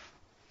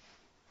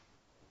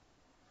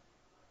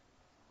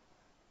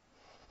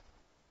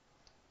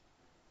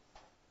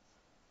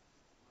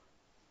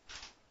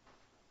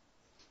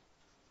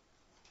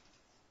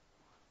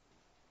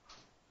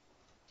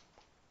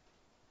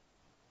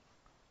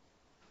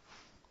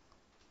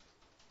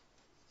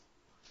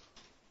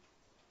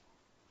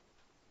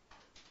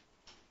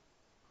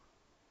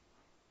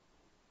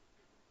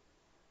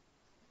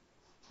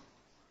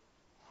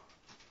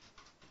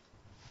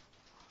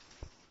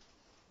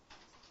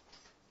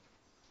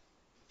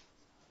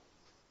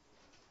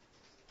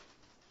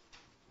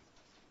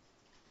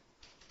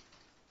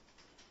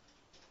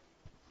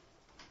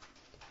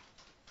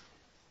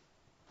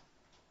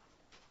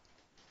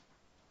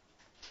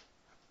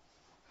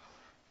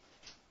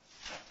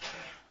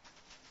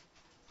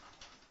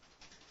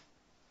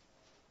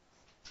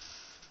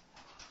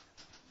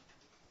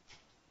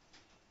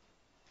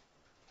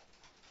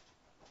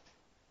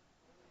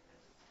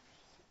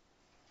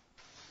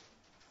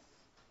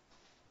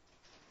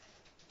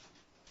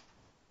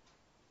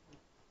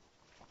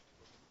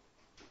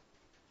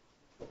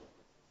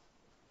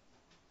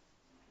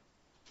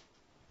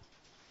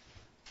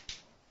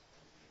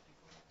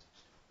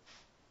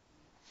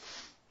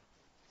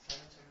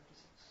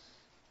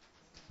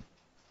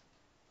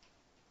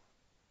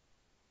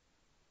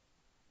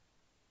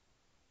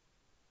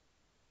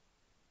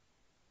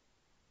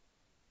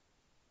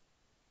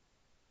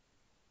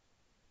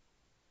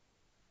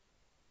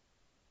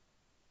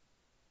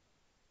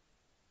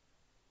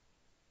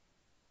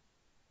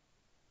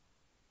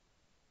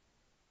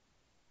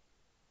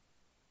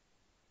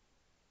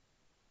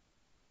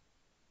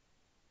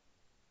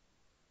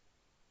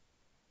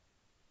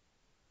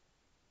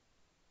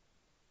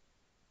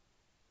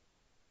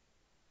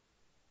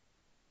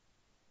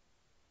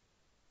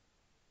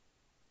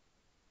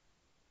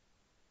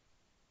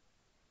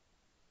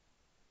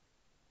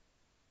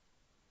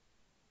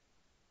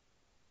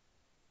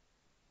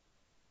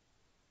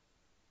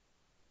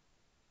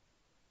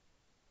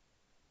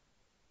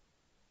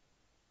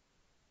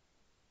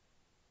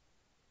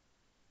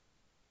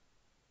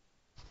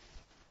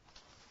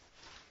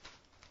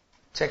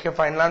 Check your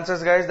final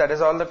answers, guys. That is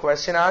all the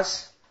question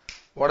asks.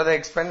 What are the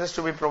expenses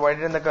to be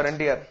provided in the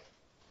current year?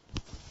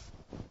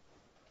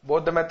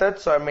 Both the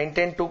methods. So I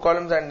maintained two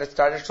columns and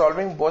started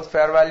solving both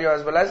fair value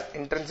as well as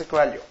intrinsic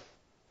value.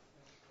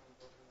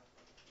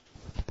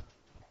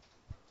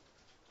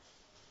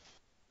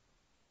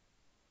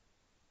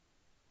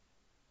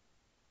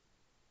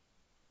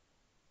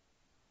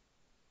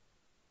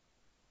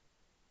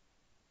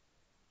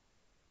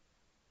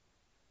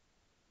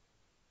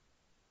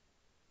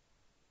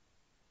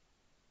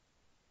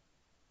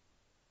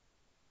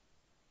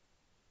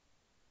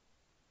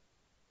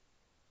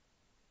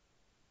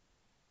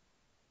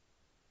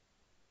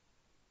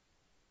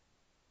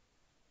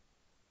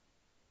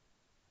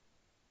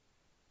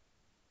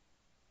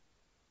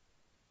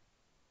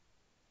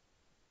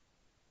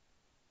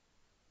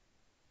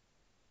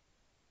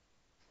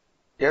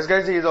 Yes,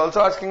 guys, he is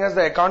also asking us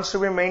the accounts to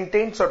be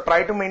maintained. So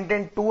try to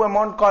maintain two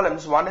amount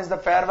columns. One is the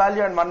fair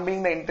value and one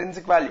being the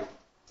intrinsic value.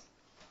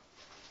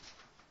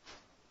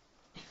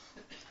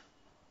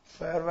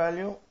 Fair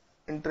value,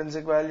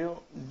 intrinsic value,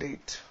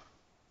 date.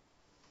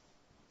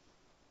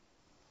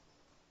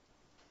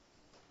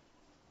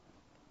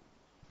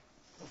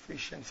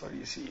 Efficient for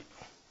ECE.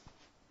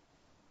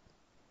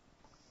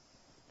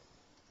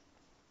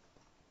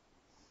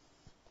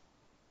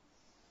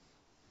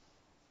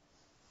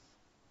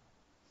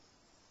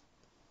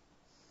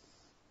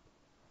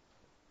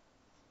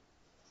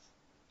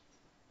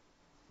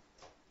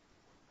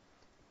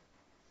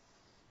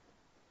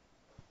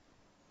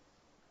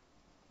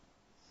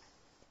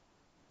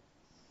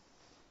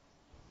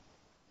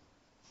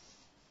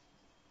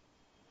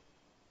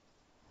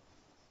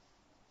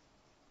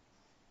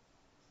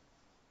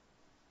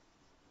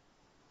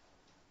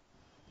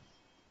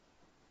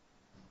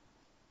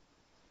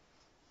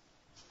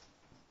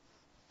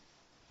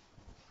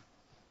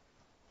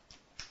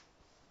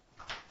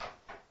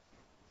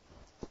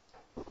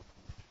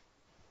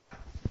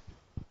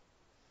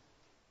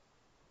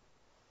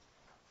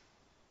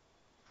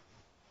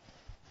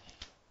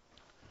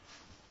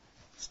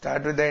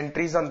 Start with the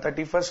entries on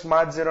 31st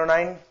March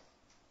 09.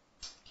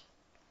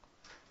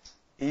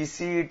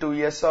 EC to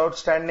yes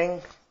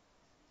outstanding.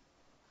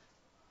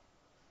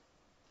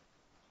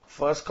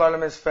 First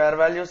column is fair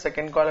value,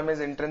 second column is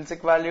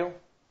intrinsic value.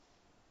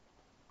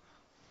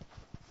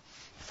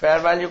 Fair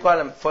value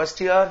column,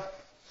 first year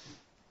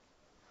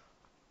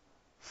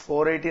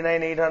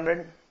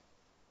 489,800.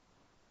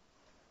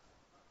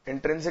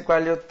 Intrinsic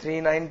value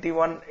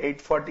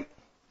 391,840.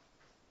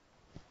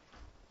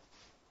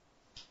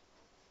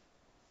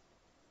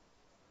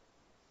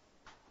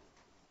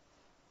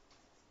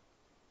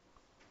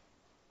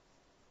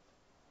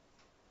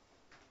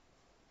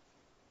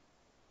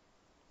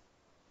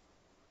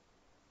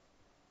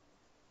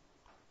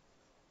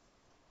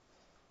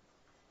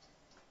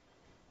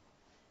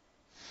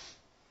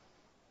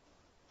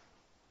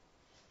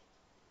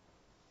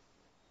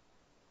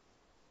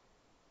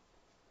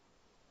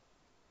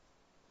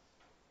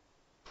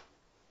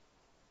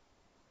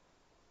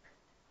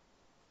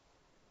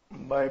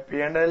 By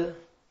P&L,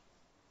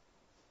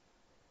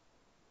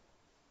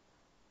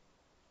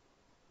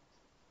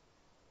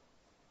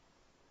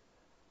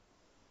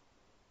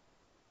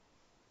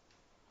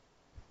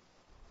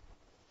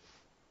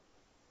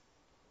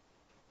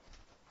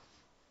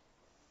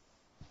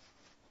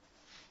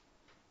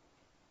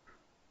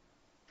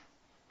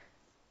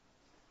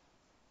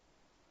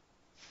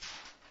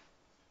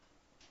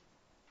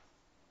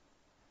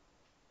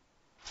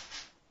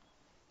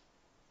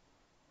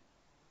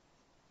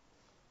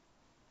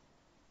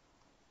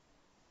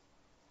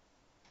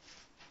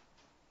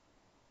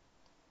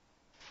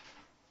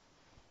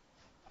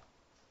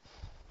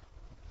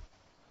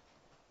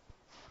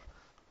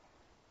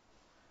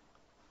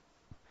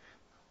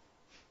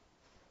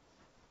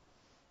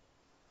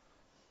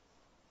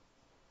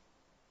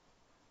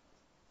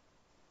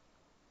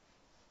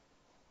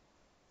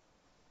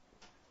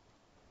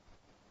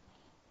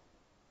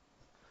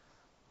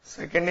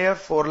 second year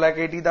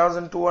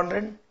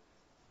 4,80,200,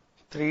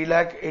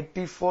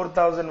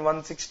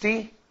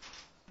 3,84,160.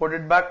 Put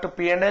it back to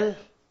P&L,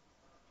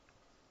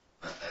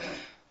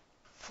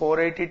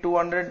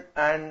 480,200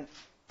 and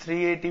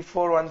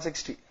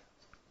 384,160.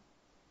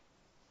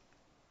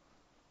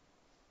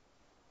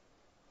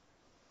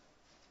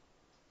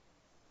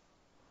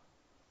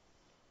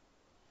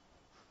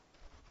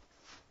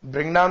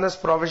 Bring down this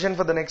provision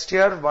for the next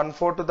year,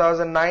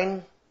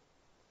 1/4/2009.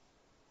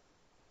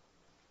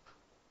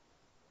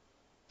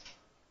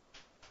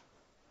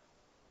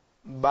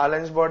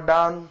 Balance brought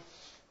down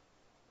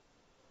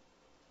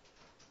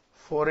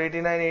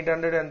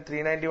 489,800 and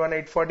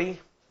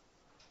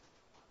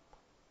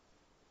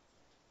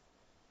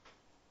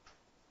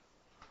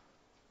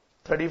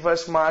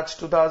 391,840. March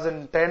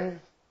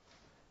 2010,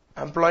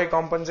 employee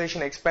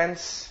compensation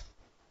expense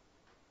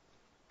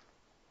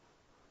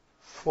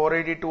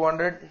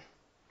 480,200,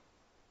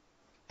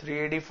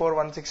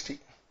 384,160.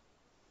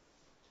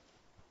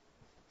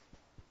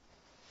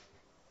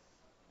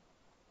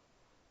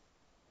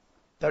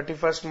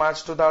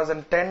 March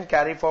 2010,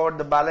 carry forward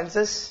the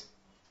balances.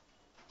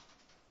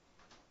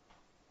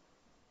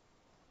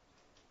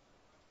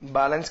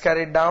 Balance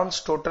carried down,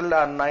 total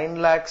are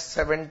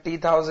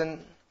 9,70,000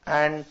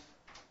 and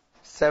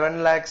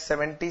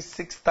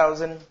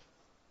 7,76,000.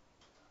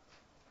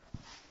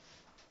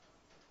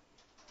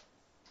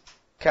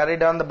 Carry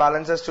down the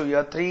balances to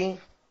year 3.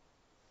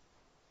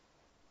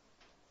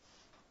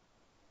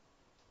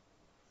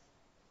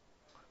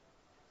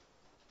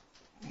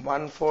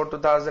 One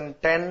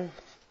 4/2010.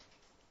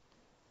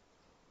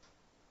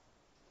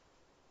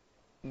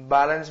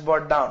 Balance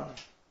brought down.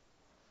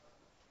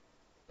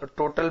 The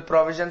total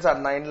provisions are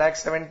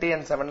 9,70,000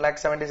 and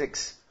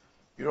 7,76,000.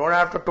 You don't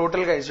have to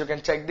total, guys. You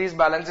can check these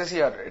balances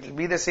here. It will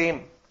be the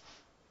same.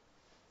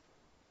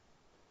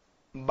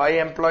 By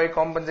employee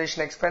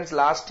compensation expense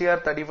last year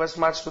 31st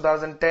March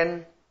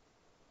 2010.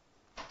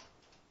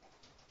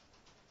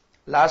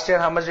 Last year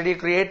how much did you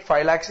create?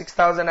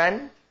 5,06,000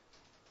 and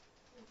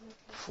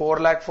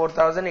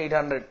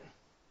 4,04,800.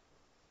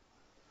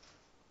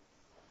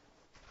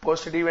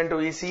 Posted event to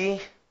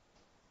ECE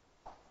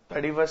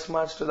 31st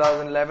March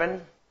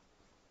 2011.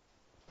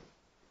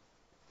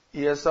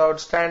 Years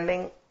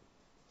outstanding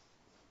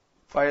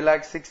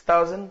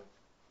 5,06,000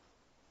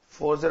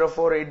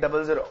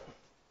 404,800.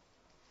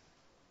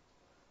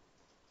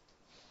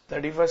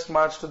 31st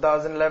March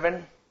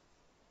 2011.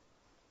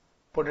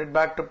 Put it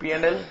back to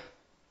P&L.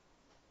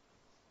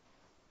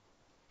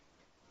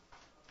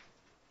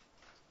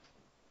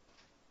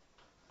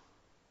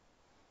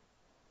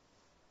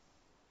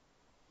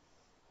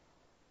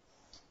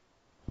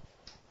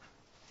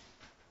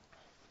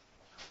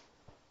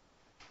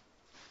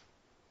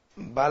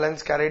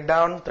 Balance carried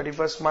down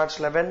 31st March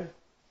 11.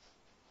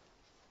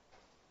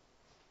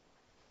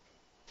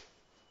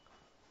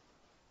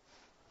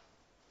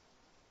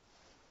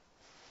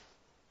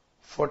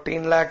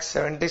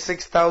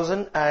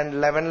 $14,76,000 and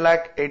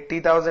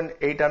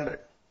 11,80,800.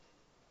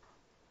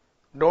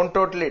 Don't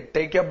total it.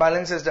 Take your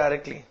balances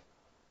directly.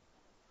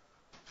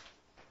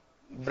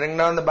 Bring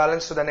down the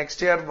balance to the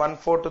next year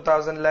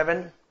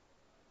 1/4/2011.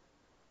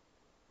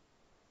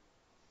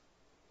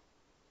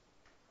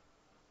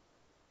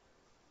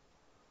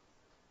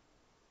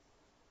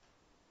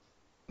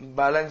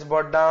 Balance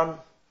brought down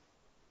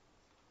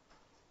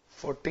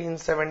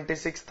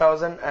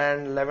 14,76,000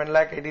 and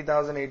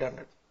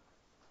 11,80,800.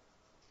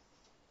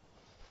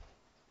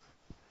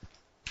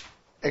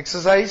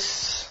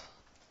 Exercise.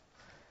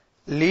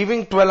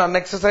 Leaving 12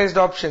 unexercised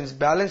options.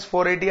 Balance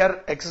 480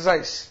 are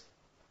exercise.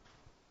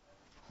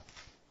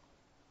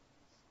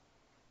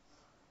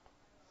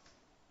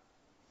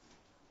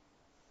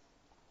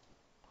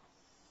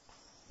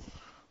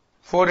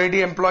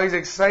 $480 employees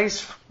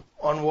exercise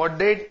on what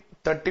date?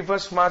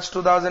 31st March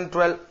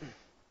 2012.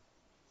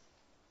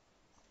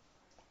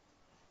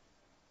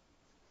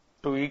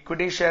 To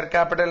equity, share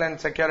capital and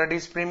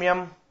securities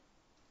premium.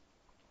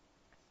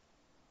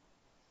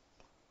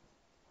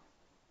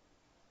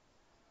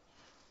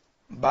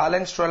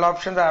 Balance 12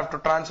 options, I have to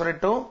transfer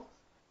it to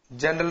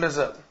general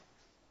reserve.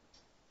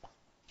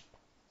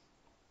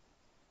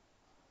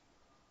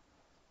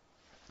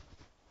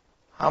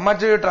 How much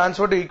do you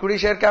transfer to equity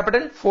share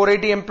capital?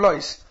 480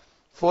 employees.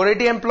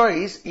 480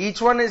 employees,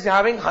 each one is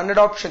having 100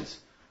 options.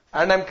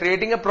 And I'm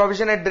creating a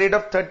provision at the rate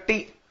of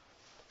 30.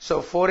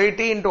 So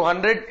 480 into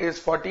 100 is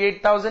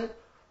 48,000.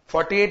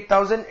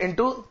 48,000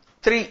 into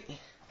 3.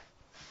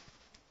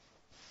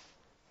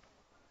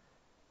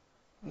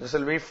 This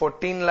will be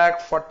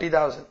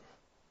 14,40,000.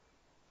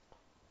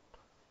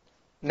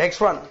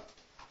 Next one.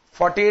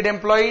 480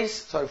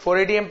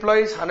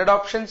 employees, 100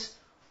 options.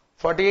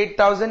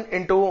 48,000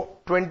 into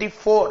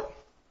 24.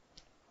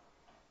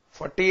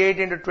 48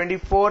 into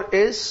 24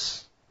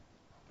 is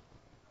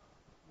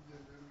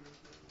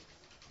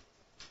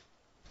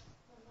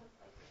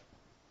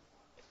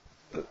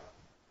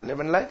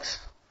 11 lakhs.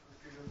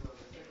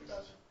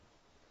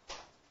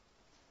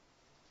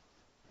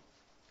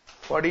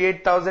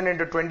 48,000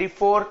 into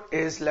 24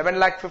 is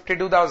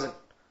 11,52,000.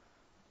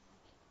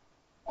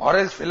 Or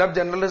else fill up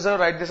general reserve,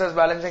 write this as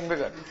balancing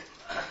figure.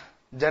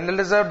 General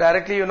reserve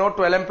directly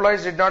 12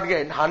 employees did not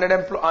get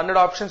 100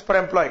 options per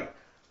employee.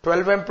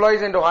 12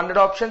 employees into 100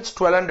 options,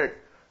 1200.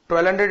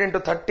 1200 into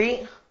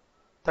 30,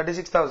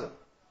 36,000.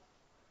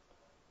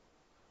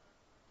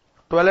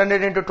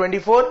 1200 into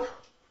 24,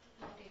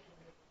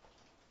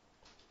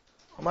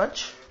 how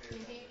much?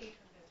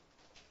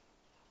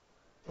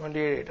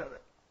 28,800.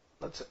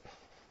 That's it.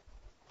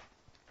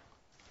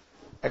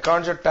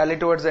 Account should tally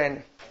towards the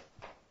end.